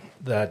road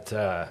that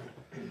the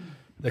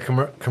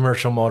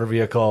commercial motor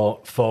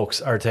vehicle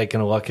folks are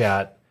taking a look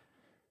at,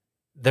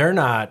 they're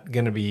not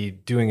going to be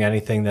doing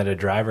anything that a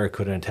driver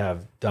couldn't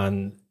have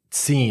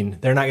seen.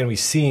 They're not going to be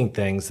seeing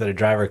things that a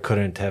driver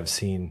couldn't have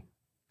seen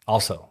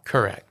also.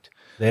 Correct.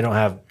 They don't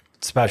have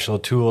special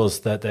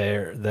tools that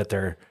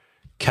they're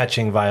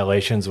catching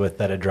violations with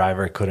that a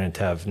driver couldn't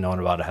have known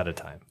about ahead of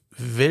time.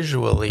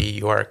 Visually,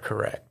 you are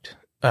correct.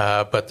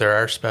 But there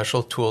are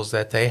special tools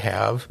that they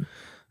have.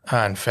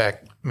 In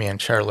fact, me and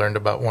Char learned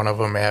about one of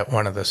them at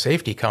one of the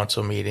safety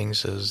council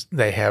meetings. Is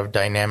they have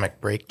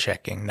dynamic brake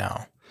checking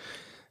now.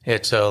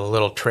 It's a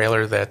little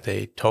trailer that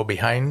they tow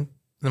behind,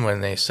 and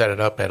when they set it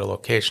up at a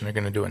location they're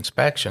going to do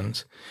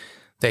inspections,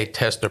 they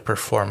test the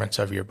performance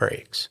of your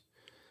brakes.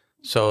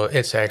 So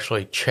it's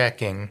actually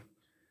checking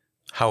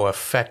how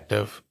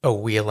effective a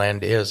wheel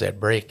end is at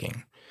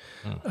braking.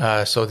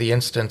 So the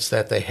instance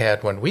that they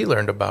had when we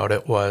learned about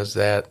it was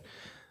that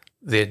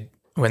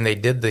when they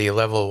did the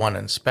level 1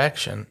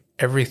 inspection,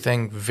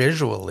 everything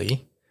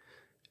visually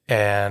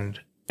and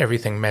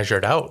everything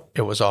measured out,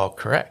 it was all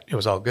correct. It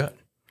was all good.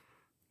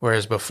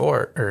 Whereas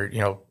before,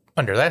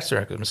 under that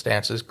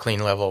circumstances,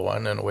 clean level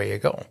 1 and away you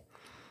go.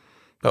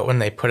 But when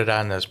they put it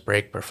on this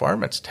brake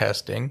performance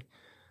testing,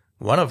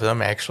 one of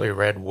them actually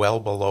read well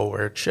below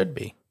where it should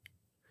be.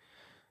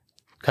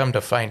 Come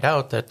to find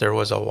out that there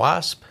was a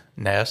wasp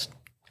nest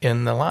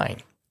in the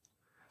line.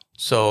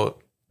 So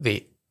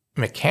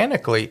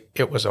mechanically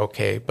it was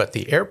okay, but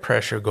the air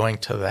pressure going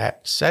to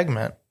that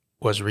segment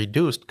was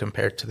reduced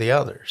compared to the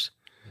others.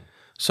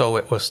 So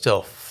it was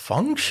still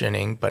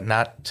functioning, but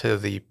not to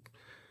the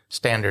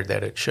standard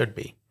that it should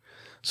be.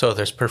 So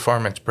this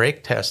performance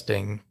brake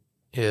testing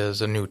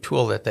is a new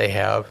tool that they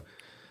have.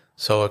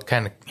 So it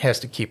kind of has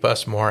to keep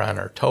us more on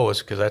our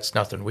toes because that's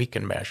nothing we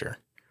can measure.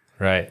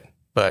 Right.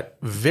 But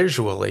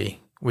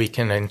visually, we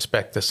can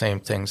inspect the same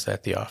things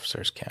that the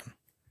officers can.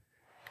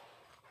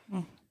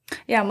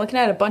 Yeah, I'm looking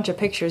at a bunch of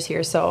pictures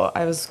here, so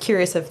I was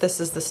curious if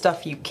this is the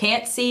stuff you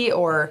can't see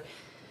or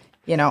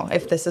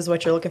if this is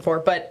what you're looking for.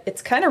 But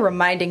it's kind of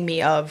reminding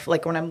me of,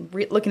 like, when I'm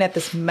looking at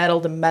this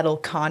metal to metal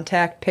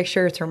contact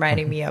picture, it's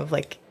reminding me of,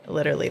 like,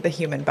 literally the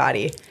human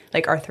body,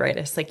 like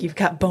arthritis. Like, you've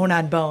got bone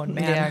on bone,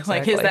 man. Yeah,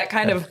 exactly. Like, is that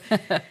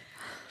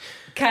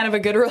kind of a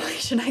good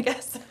relation, I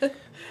guess?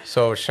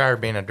 So, Char,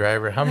 being a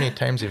driver, how many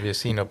times have you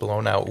seen a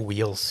blown out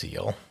wheel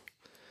seal?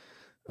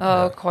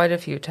 Oh, quite a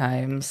few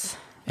times.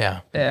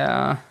 Yeah.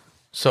 Yeah.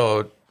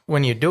 So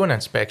when you do an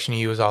inspection,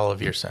 you use all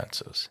of your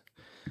senses.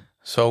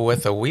 So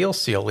with a wheel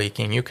seal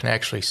leaking, you can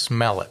actually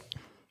smell it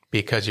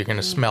because you're going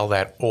to smell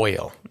that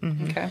oil.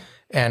 Okay.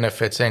 And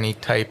if it's any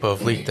type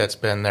of leak that's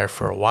been there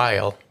for a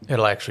while,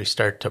 it'll actually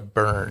start to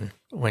burn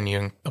when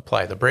you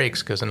apply the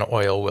brakes because an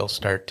oil will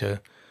start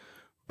to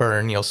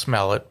burn. You'll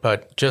smell it,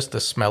 but just the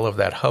smell of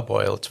that hub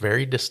oil, it's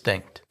very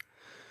distinct.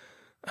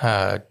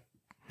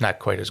 Not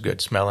quite as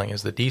good smelling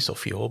as the diesel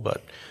fuel,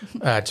 but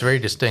it's a very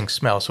distinct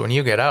smell. So when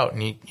you get out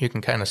and you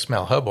can kind of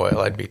smell hub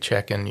oil, I'd be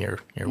checking your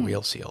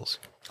wheel seals.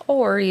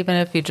 Or even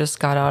if you just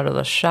got out of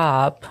the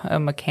shop, a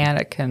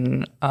mechanic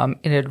can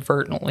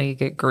inadvertently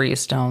get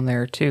grease down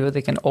there too.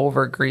 They can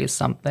over-grease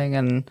something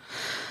and,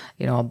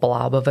 a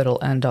blob of it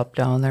will end up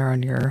down there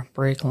on your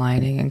brake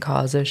lining and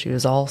cause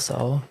issues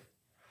also.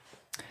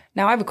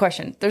 Now I have a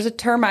question. There's a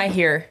term I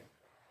hear,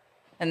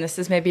 and this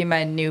is maybe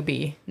my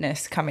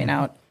newbie-ness coming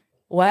out.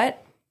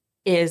 What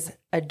is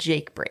a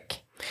Jake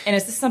brake? And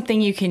is this something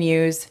you can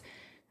use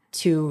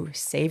to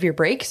save your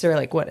brakes, or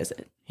like, what is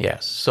it?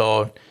 Yes.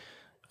 So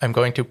I'm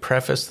going to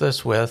preface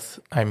this with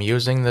I'm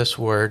using this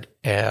word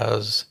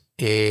as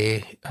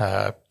a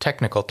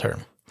technical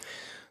term.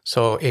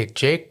 So a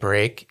Jake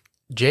brake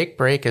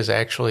is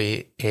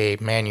actually a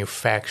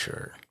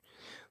manufacturer.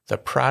 The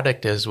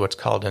product is what's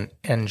called an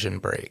engine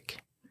brake.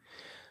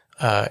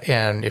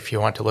 And if you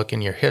want to look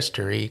in your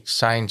history,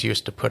 signs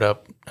used to put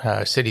up,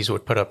 cities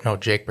would put up no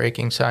Jake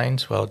braking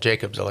signs. Well,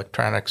 Jacobs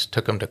Electronics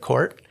took them to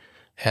court,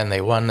 and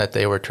they won that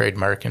they were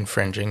trademark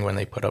infringing when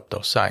they put up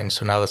those signs.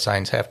 So now the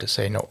signs have to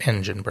say no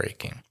engine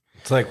braking.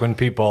 It's like when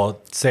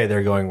people say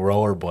they're going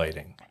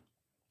rollerblading.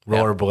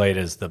 Rollerblade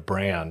is the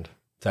brand.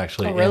 It's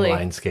actually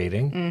inline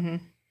skating. Mm-hmm.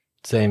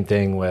 Same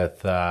thing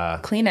with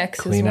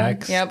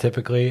Kleenex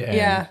typically,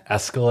 and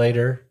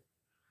Escalator.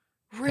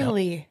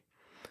 Really? Yep.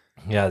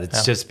 Yeah,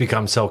 it's just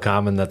become so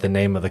common that the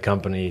name of the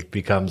company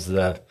becomes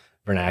the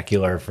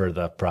vernacular for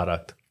the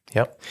product.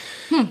 Yep.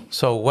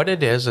 So what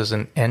it is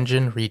an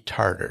engine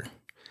retarder.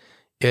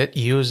 It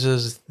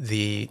uses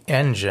the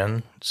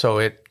engine, so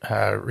it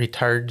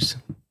retards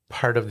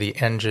part of the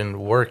engine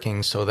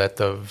working so that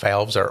the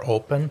valves are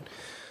open.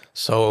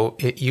 So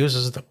it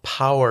uses the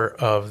power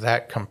of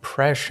that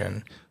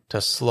compression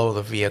to slow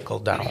the vehicle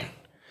down.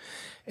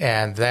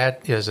 And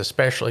that is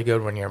especially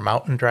good when you're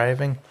mountain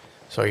driving.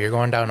 So you're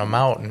going down a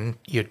mountain,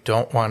 you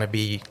don't want to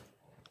be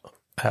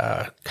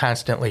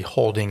constantly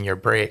holding your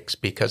brakes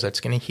because it's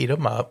going to heat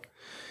them up,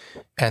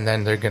 and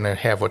then they're going to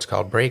have what's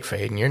called brake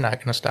fade, and you're not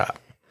going to stop.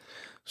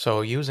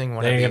 So using one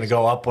of these... Then you're going to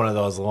go up one of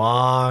those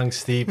long,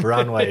 steep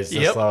runways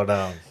to slow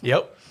down.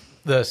 Yep.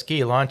 The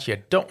ski launch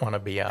you don't want to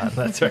be on.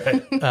 That's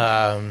right.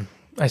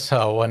 I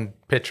saw one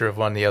picture of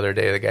one the other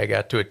day. The guy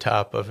got to the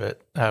top of it,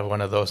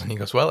 one of those, and he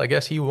goes, well, I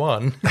guess he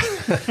won.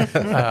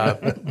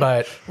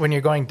 But when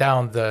you're going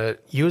down,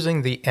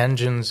 using the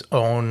engine's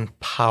own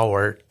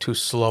power to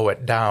slow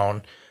it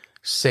down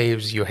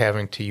saves you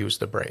having to use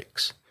the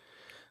brakes.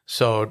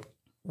 So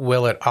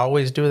will it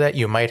always do that?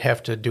 You might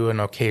have to do an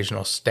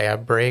occasional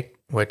stab brake,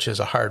 which is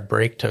a hard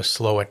brake to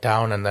slow it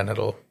down, and then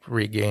it'll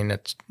regain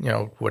its,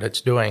 what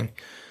it's doing.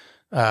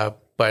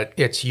 But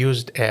it's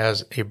used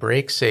as a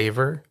brake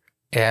saver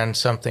and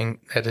something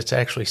that it's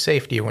actually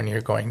safety when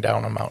you're going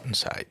down a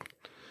mountainside.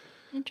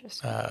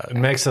 Interesting. It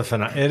makes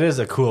it is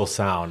a cool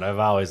sound. I've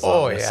always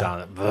loved the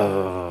sound.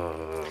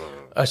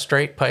 A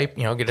straight pipe,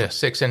 get a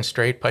 6-inch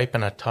straight pipe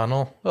in a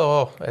tunnel.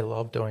 Oh, I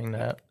love doing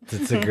that.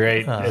 It's a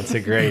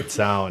great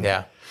sound.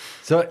 Yeah.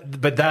 So,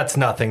 but that's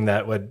nothing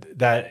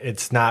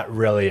it's not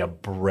really a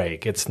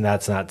brake. That's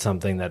not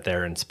something that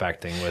they're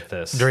inspecting with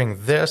this.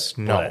 During this,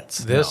 no.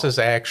 This is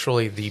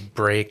actually the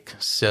brake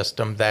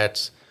system.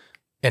 That's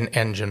an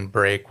engine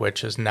brake,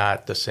 which is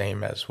not the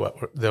same as what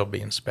they'll be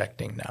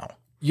inspecting now.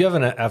 You have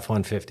an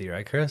F-150,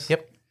 right, Chris?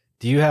 Yep.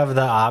 Do you have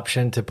the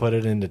option to put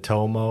it into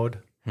tow mode?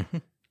 Mm-hmm.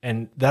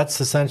 And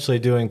that's essentially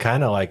doing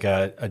kind of like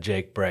a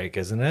Jake brake,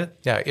 isn't it?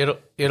 Yeah,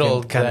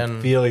 it'll kind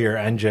of feel your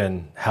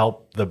engine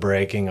help the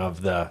braking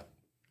of the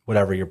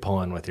whatever you're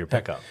pulling with your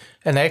pickup.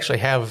 And they actually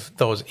have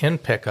those in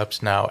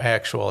pickups now,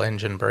 actual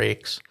engine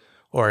brakes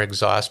or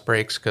exhaust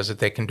brakes, because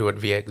they can do it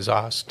via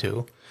exhaust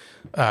too.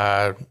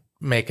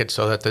 Make it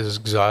so that the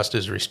exhaust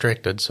is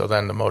restricted, so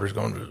then the motor's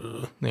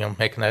going,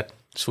 making that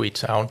sweet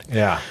sound.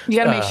 Yeah. You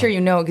got to make sure you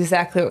know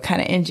exactly what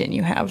kind of engine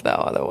you have, though.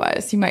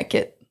 Otherwise, you might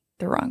get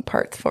the wrong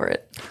parts for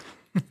it.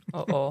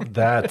 Uh-oh.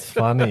 That's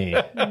funny.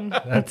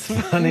 That's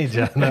funny,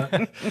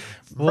 Jenna.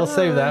 We'll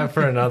save that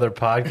for another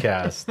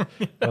podcast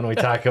when we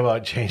talk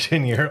about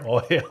changing your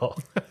oil.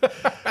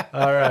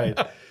 All right.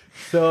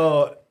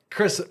 So,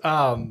 Chris,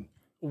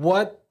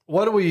 what's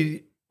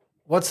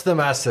the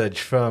message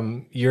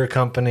from your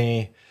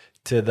company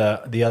to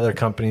the other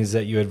companies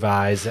that you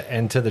advise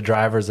and to the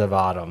drivers of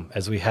Autumn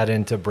as we head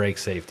into Brake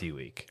Safety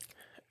Week?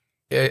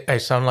 I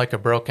sound like a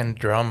broken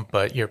drum,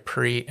 but your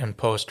pre and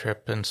post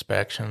trip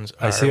inspections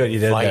are I see what you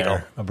did vital.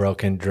 there. A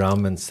broken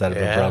drum instead of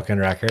a broken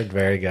record.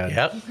 Very good.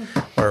 Yep.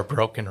 Or a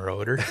broken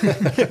rotor.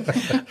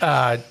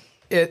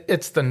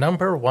 It's the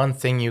number one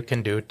thing you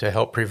can do to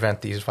help prevent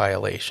these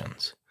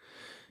violations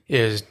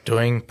is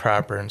doing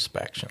proper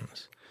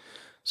inspections.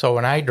 So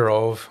when I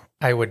drove,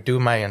 I would do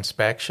my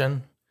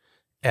inspection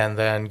and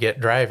then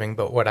get driving.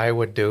 But what I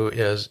would do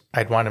is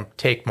I'd want to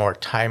take more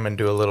time and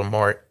do a little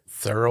more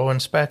thorough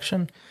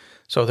inspection.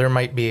 So there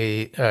might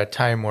be a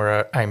time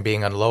where I'm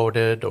being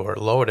unloaded or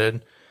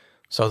loaded.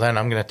 So then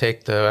I'm going to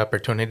take the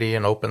opportunity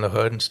and open the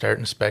hood and start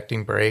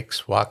inspecting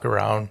brakes, walk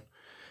around,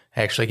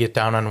 actually get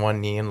down on one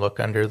knee and look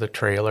under the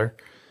trailer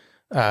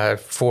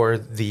for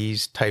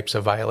these types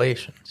of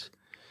violations.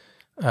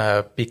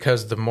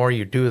 Because the more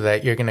you do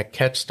that, you're going to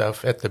catch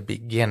stuff at the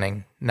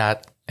beginning,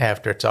 not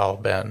after it's all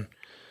been,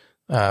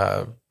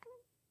 I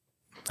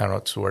don't know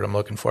what's the word I'm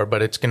looking for,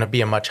 but it's going to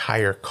be a much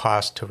higher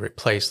cost to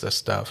replace this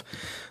stuff.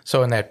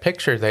 So in that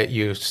picture that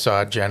you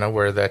saw, Jenna,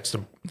 where that's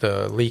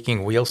the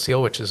leaking wheel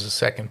seal, which is the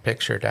second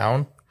picture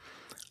down,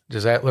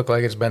 does that look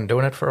like it's been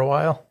doing it for a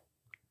while?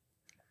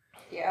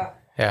 Yeah.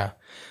 Yeah.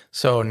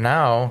 So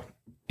now,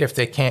 if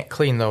they can't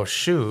clean those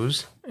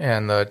shoes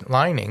and the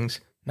linings,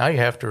 now you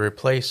have to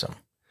replace them.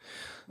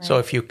 Right. So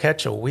if you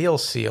catch a wheel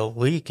seal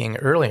leaking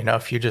early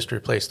enough, you just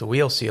replace the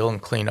wheel seal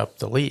and clean up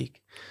the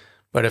leak.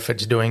 But if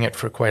it's doing it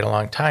for quite a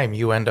long time,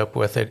 you end up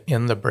with it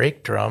in the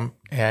brake drum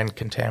and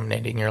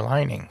contaminating your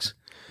linings.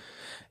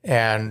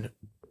 And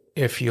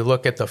if you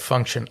look at the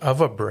function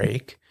of a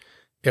brake,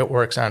 it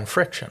works on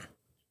friction.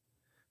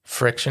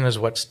 Friction is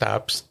what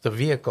stops the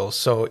vehicle.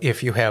 So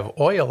if you have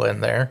oil in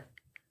there,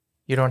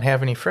 you don't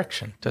have any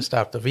friction to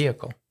stop the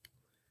vehicle.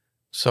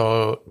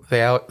 So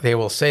they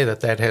will say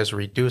that has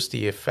reduced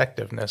the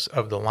effectiveness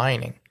of the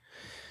lining.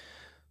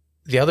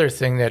 The other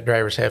thing that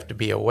drivers have to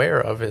be aware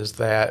of is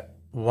that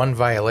one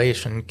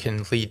violation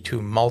can lead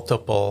to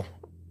multiple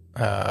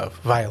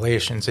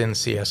violations in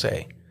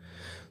CSA.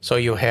 So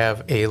you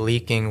have a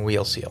leaking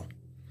wheel seal.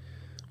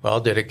 Well,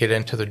 did it get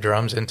into the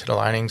drums, into the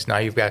linings? Now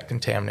you've got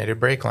contaminated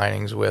brake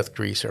linings with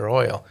grease or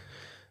oil.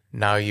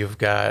 Now you've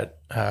got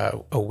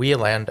a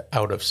wheel end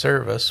out of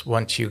service.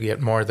 Once you get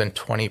more than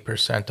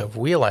 20% of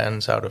wheel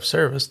ends out of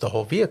service, the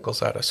whole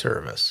vehicle's out of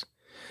service.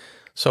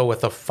 So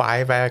with a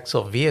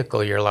 5-axle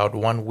vehicle, you're allowed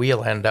one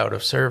wheel end out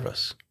of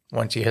service.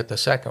 Once you hit the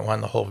second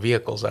one, the whole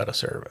vehicle's out of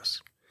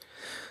service.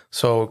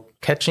 So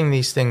catching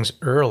these things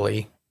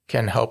early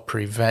can help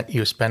prevent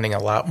you spending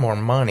a lot more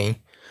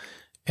money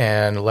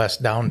and less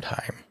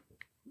downtime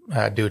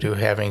due to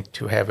having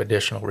to have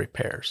additional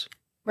repairs.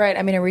 Right.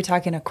 I mean, are we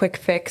talking a quick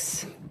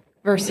fix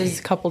versus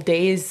a couple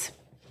days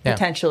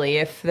potentially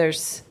if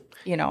there's,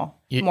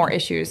 more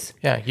issues?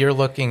 Yeah, you're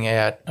looking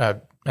at,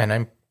 and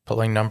I'm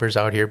pulling numbers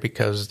out here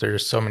because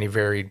there's so many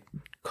varied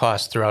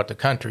costs throughout the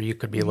country. You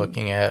could be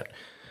looking at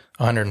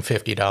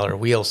 $150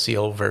 wheel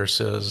seal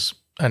versus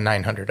a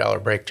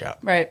 $900 brake job.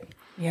 Right.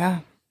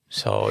 Yeah.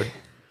 So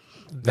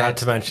not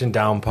to mention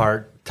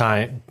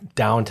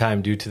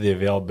downtime due to the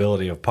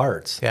availability of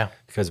parts. Yeah.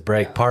 Because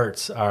brake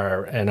parts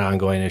are an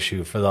ongoing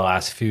issue for the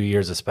last few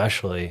years,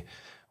 especially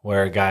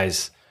where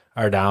guys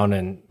are down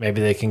and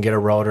maybe they can get a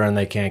rotor and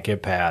they can't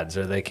get pads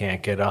or they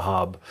can't get a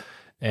hub.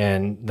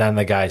 And then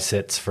the guy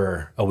sits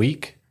for a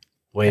week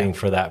waiting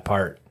for that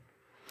part.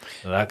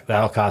 So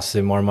that'll cost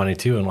him more money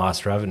too and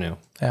lost revenue.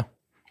 Yeah.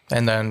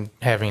 And then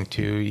having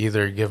to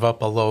either give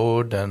up a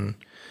load and,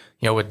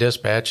 with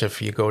dispatch, if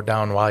you go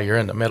down while you're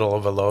in the middle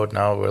of a load,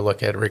 now we'll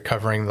look at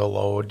recovering the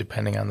load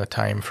depending on the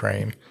time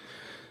frame.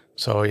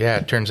 So, yeah,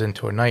 it turns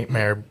into a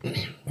nightmare.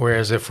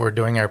 Whereas if we're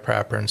doing our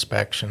proper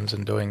inspections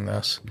and doing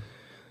this,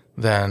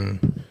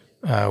 then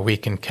we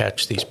can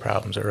catch these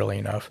problems early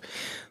enough.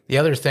 The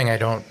other thing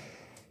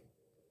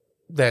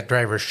that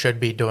drivers should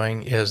be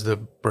doing is the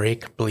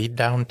brake bleed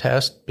down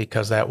test,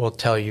 because that will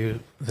tell you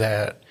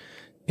that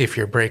if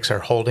your brakes are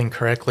holding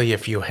correctly,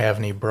 if you have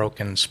any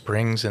broken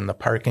springs in the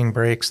parking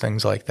brakes,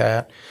 things like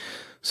that.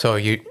 So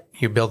you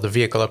build the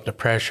vehicle up to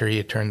pressure,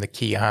 you turn the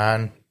key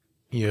on,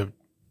 you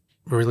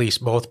release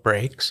both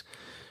brakes,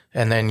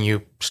 and then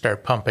you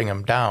start pumping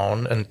them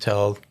down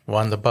until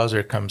 1, the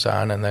buzzer comes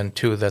on, and then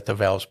 2, that the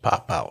valves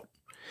pop out.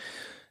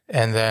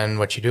 And then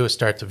what you do is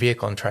start the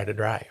vehicle and try to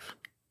drive.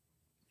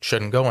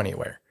 Shouldn't go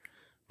anywhere.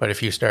 But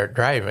if you start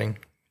driving,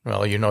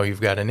 well,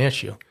 you've got an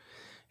issue.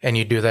 And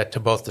you do that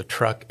to both the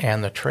truck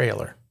and the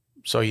trailer.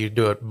 So you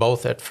do it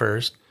both at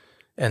first,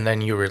 and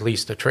then you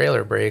release the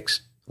trailer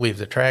brakes, leave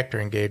the tractor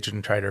engaged,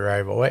 and try to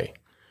drive away.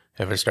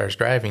 If it starts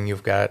driving,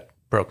 you've got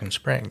broken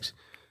springs.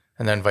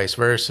 And then vice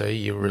versa,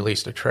 you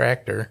release the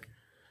tractor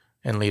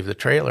and leave the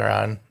trailer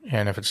on,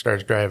 and if it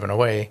starts driving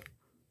away,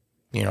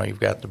 you've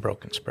got the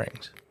broken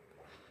springs.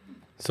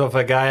 So if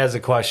a guy has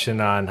a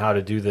question on how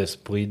to do this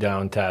bleed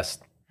down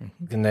test,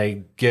 can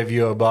they give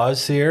you a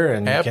buzz here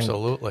and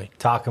absolutely you can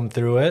talk them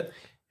through it?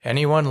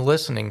 Anyone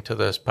listening to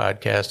this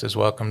podcast is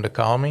welcome to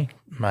call me.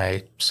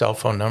 My cell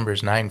phone number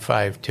is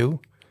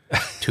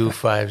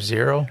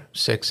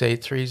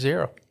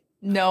 952-250-6830.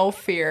 No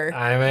fear.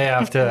 I may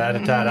have to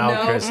edit that out,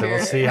 No Chris, and we'll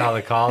fear. see how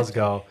the calls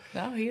go.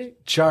 No,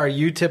 Char,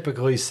 you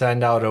typically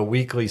send out a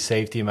weekly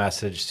safety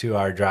message to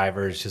our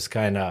drivers, just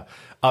kind of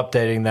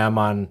updating them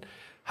on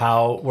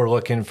how we're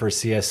looking for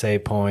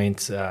CSA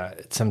points,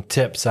 some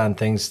tips on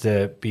things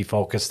to be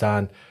focused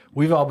on.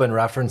 We've all been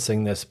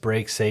referencing this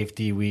Brake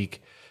Safety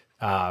Week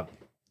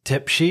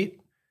tip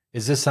sheet.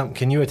 Is this something?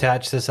 Can you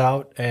attach this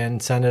out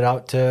and send it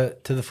out to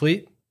the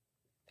fleet?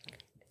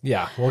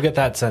 Yeah, we'll get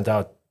that sent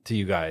out to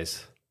you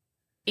guys.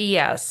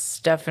 Yes,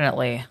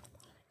 definitely.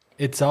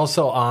 It's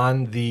also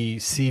on the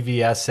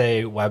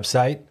CVSA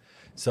website.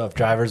 So if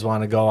drivers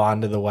want to go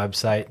onto the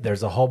website,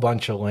 there's a whole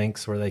bunch of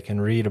links where they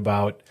can read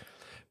about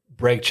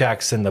brake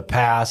checks in the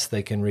past.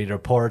 They can read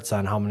reports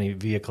on how many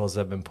vehicles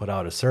have been put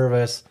out of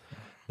service.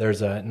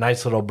 There's a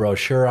nice little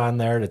brochure on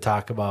there to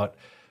talk about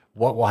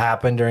what will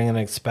happen during an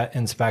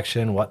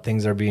inspection, what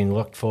things are being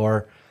looked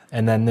for.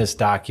 And then this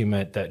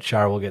document that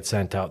Char will get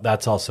sent out,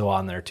 that's also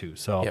on there too.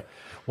 So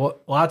well,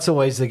 lots of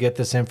ways to get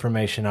this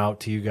information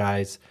out to you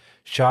guys.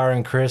 Char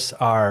and Chris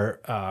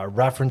are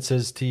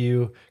references to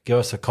you. Give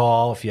us a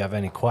call if you have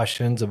any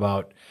questions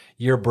about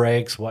your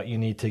brakes, what you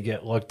need to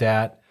get looked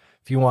at.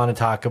 If you want to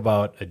talk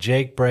about a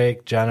Jake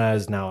brake, Jenna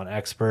is now an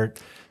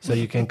expert. So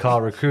you can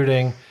call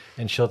recruiting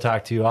and she'll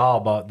talk to you all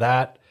about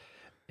that.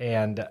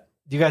 And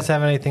do you guys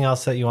have anything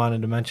else that you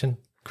wanted to mention?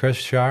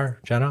 Chris, Char,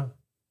 Jenna?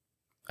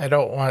 I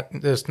don't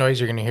want this noise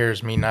you're going to hear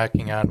is me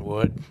knocking on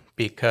wood,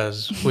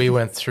 because we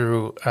went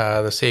through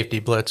the safety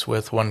blitz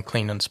with one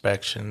clean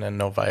inspection and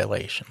no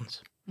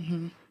violations.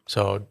 Mm-hmm.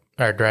 So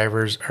our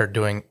drivers are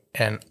doing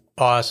an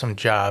awesome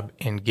job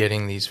in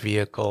getting these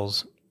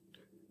vehicles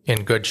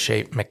in good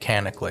shape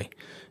mechanically.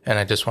 And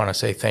I just want to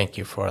say thank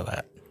you for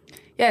that.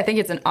 Yeah, I think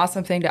it's an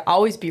awesome thing to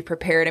always be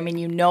prepared. I mean,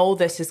 you know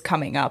this is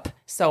coming up,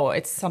 so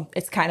it's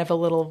kind of a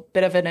little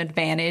bit of an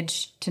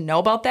advantage to know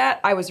about that.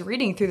 I was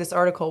reading through this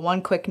article.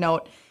 One quick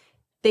note: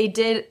 they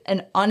did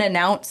an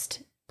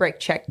unannounced brake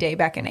check day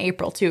back in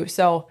April too.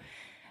 So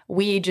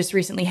we just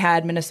recently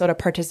had Minnesota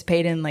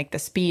participate in like the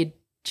speed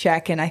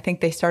check, and I think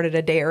they started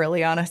a day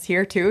early on us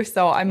here too.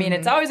 So I mean,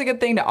 It's always a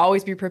good thing to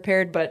always be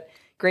prepared, but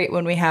great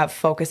when we have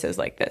focuses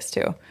like this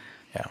too.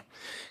 Yeah.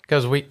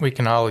 Because we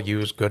can all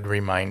use good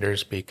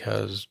reminders,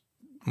 because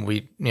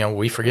we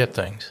forget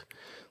things.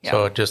 Yeah.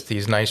 So just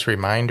these nice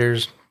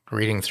reminders,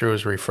 reading through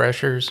as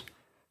refreshers,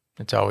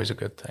 it's always a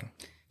good thing.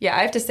 Yeah,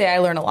 I have to say I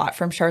learn a lot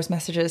from Char's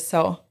messages.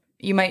 So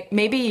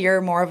maybe you're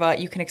more of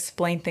you can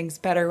explain things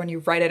better when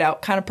you write it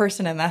out kind of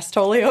person, and that's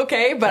totally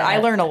okay. But I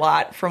learn a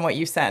lot from what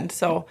you send.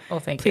 So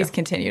please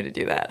continue to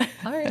do that.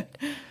 All right.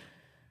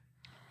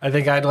 I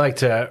think I'd like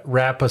to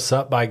wrap us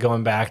up by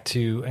going back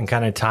to and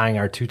kind of tying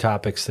our two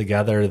topics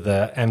together,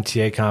 the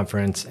MTA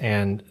conference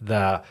and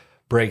the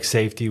Brake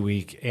Safety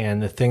Week.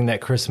 And the thing that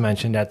Chris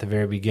mentioned at the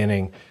very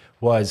beginning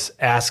was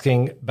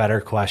asking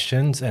better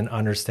questions and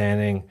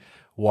understanding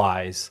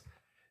whys.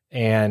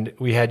 And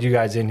we had you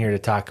guys in here to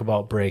talk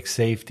about brake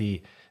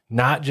safety,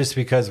 not just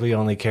because we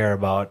only care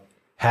about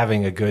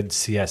having a good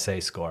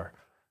CSA score.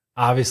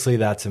 Obviously,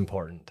 that's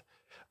important.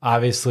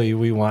 Obviously,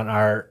 we want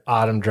our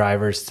autumn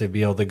drivers to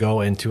be able to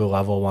go into a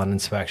level 1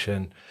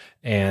 inspection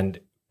and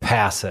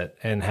pass it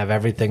and have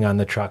everything on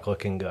the truck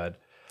looking good.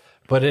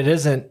 But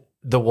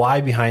the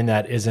why behind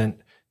that isn't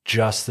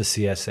just the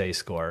CSA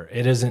score.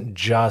 It isn't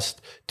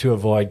just to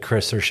avoid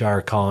Chris or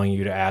Char calling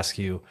you to ask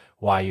you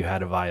why you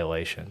had a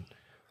violation.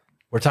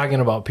 We're talking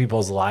about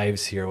people's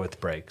lives here with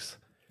brakes.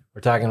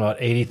 We're talking about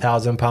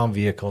 80,000-pound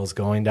vehicles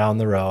going down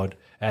the road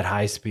at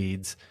high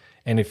speeds.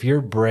 And if your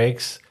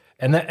brakes...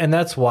 And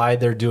that's why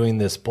they're doing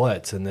this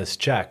blitz and this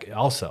check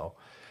also,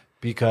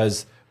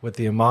 because with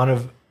the amount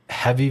of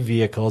heavy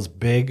vehicles,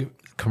 big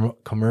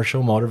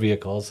commercial motor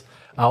vehicles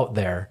out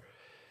there,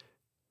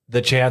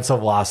 the chance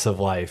of loss of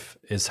life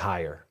is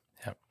higher.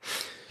 Yep.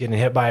 Getting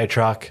hit by a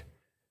truck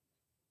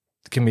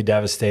can be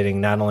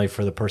devastating, not only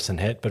for the person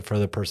hit, but for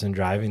the person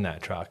driving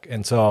that truck.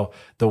 And so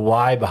the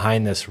why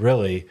behind this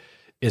really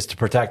is to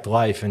protect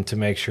life and to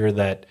make sure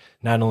that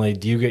not only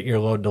do you get your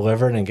load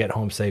delivered and get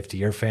home safe to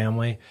your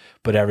family,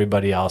 but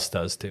everybody else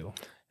does too.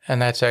 And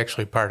that's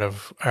actually part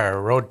of our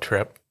road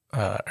trip,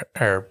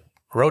 our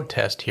road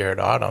test here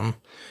at Autumn,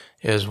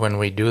 is when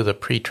we do the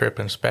pre-trip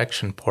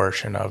inspection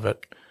portion of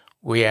it,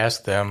 we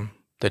ask them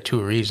the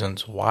 2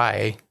 reasons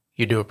why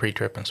you do a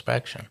pre-trip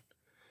inspection.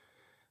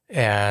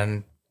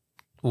 And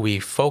we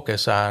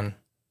focus on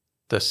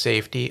the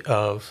safety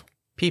of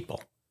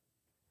people.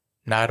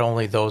 Not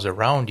only those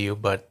around you,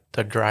 but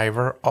the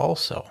driver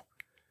also.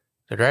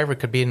 The driver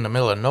could be in the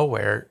middle of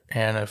nowhere,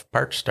 and if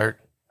parts start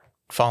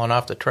falling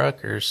off the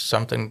truck or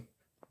something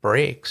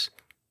breaks,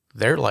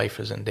 their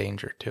life is in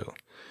danger too.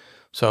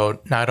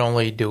 So not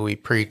only do we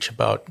preach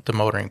about the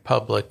motoring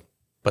public,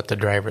 but the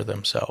driver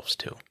themselves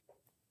too.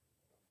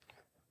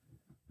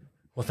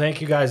 Well, thank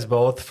you guys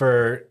both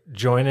for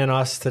joining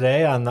us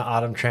today on the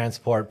Autumn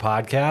Transport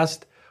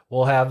Podcast.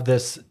 We'll have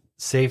this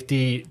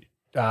safety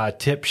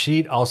tip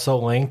sheet also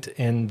linked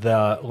in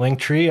the link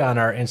tree on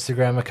our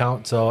Instagram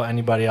account. So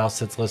anybody else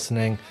that's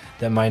listening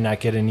that might not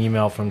get an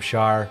email from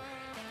Char,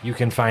 you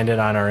can find it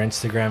on our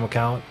Instagram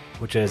account,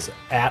 which is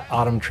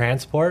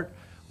 @AutumnTransport.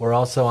 We're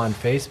also on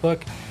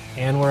Facebook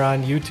and we're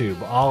on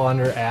YouTube, all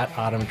under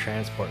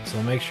 @AutumnTransport.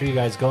 So make sure you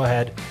guys go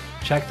ahead,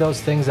 check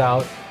those things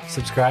out,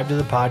 subscribe to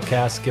the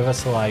podcast, give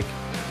us a like,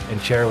 and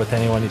share it with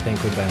anyone you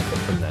think would benefit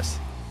from this.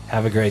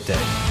 Have a great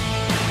day.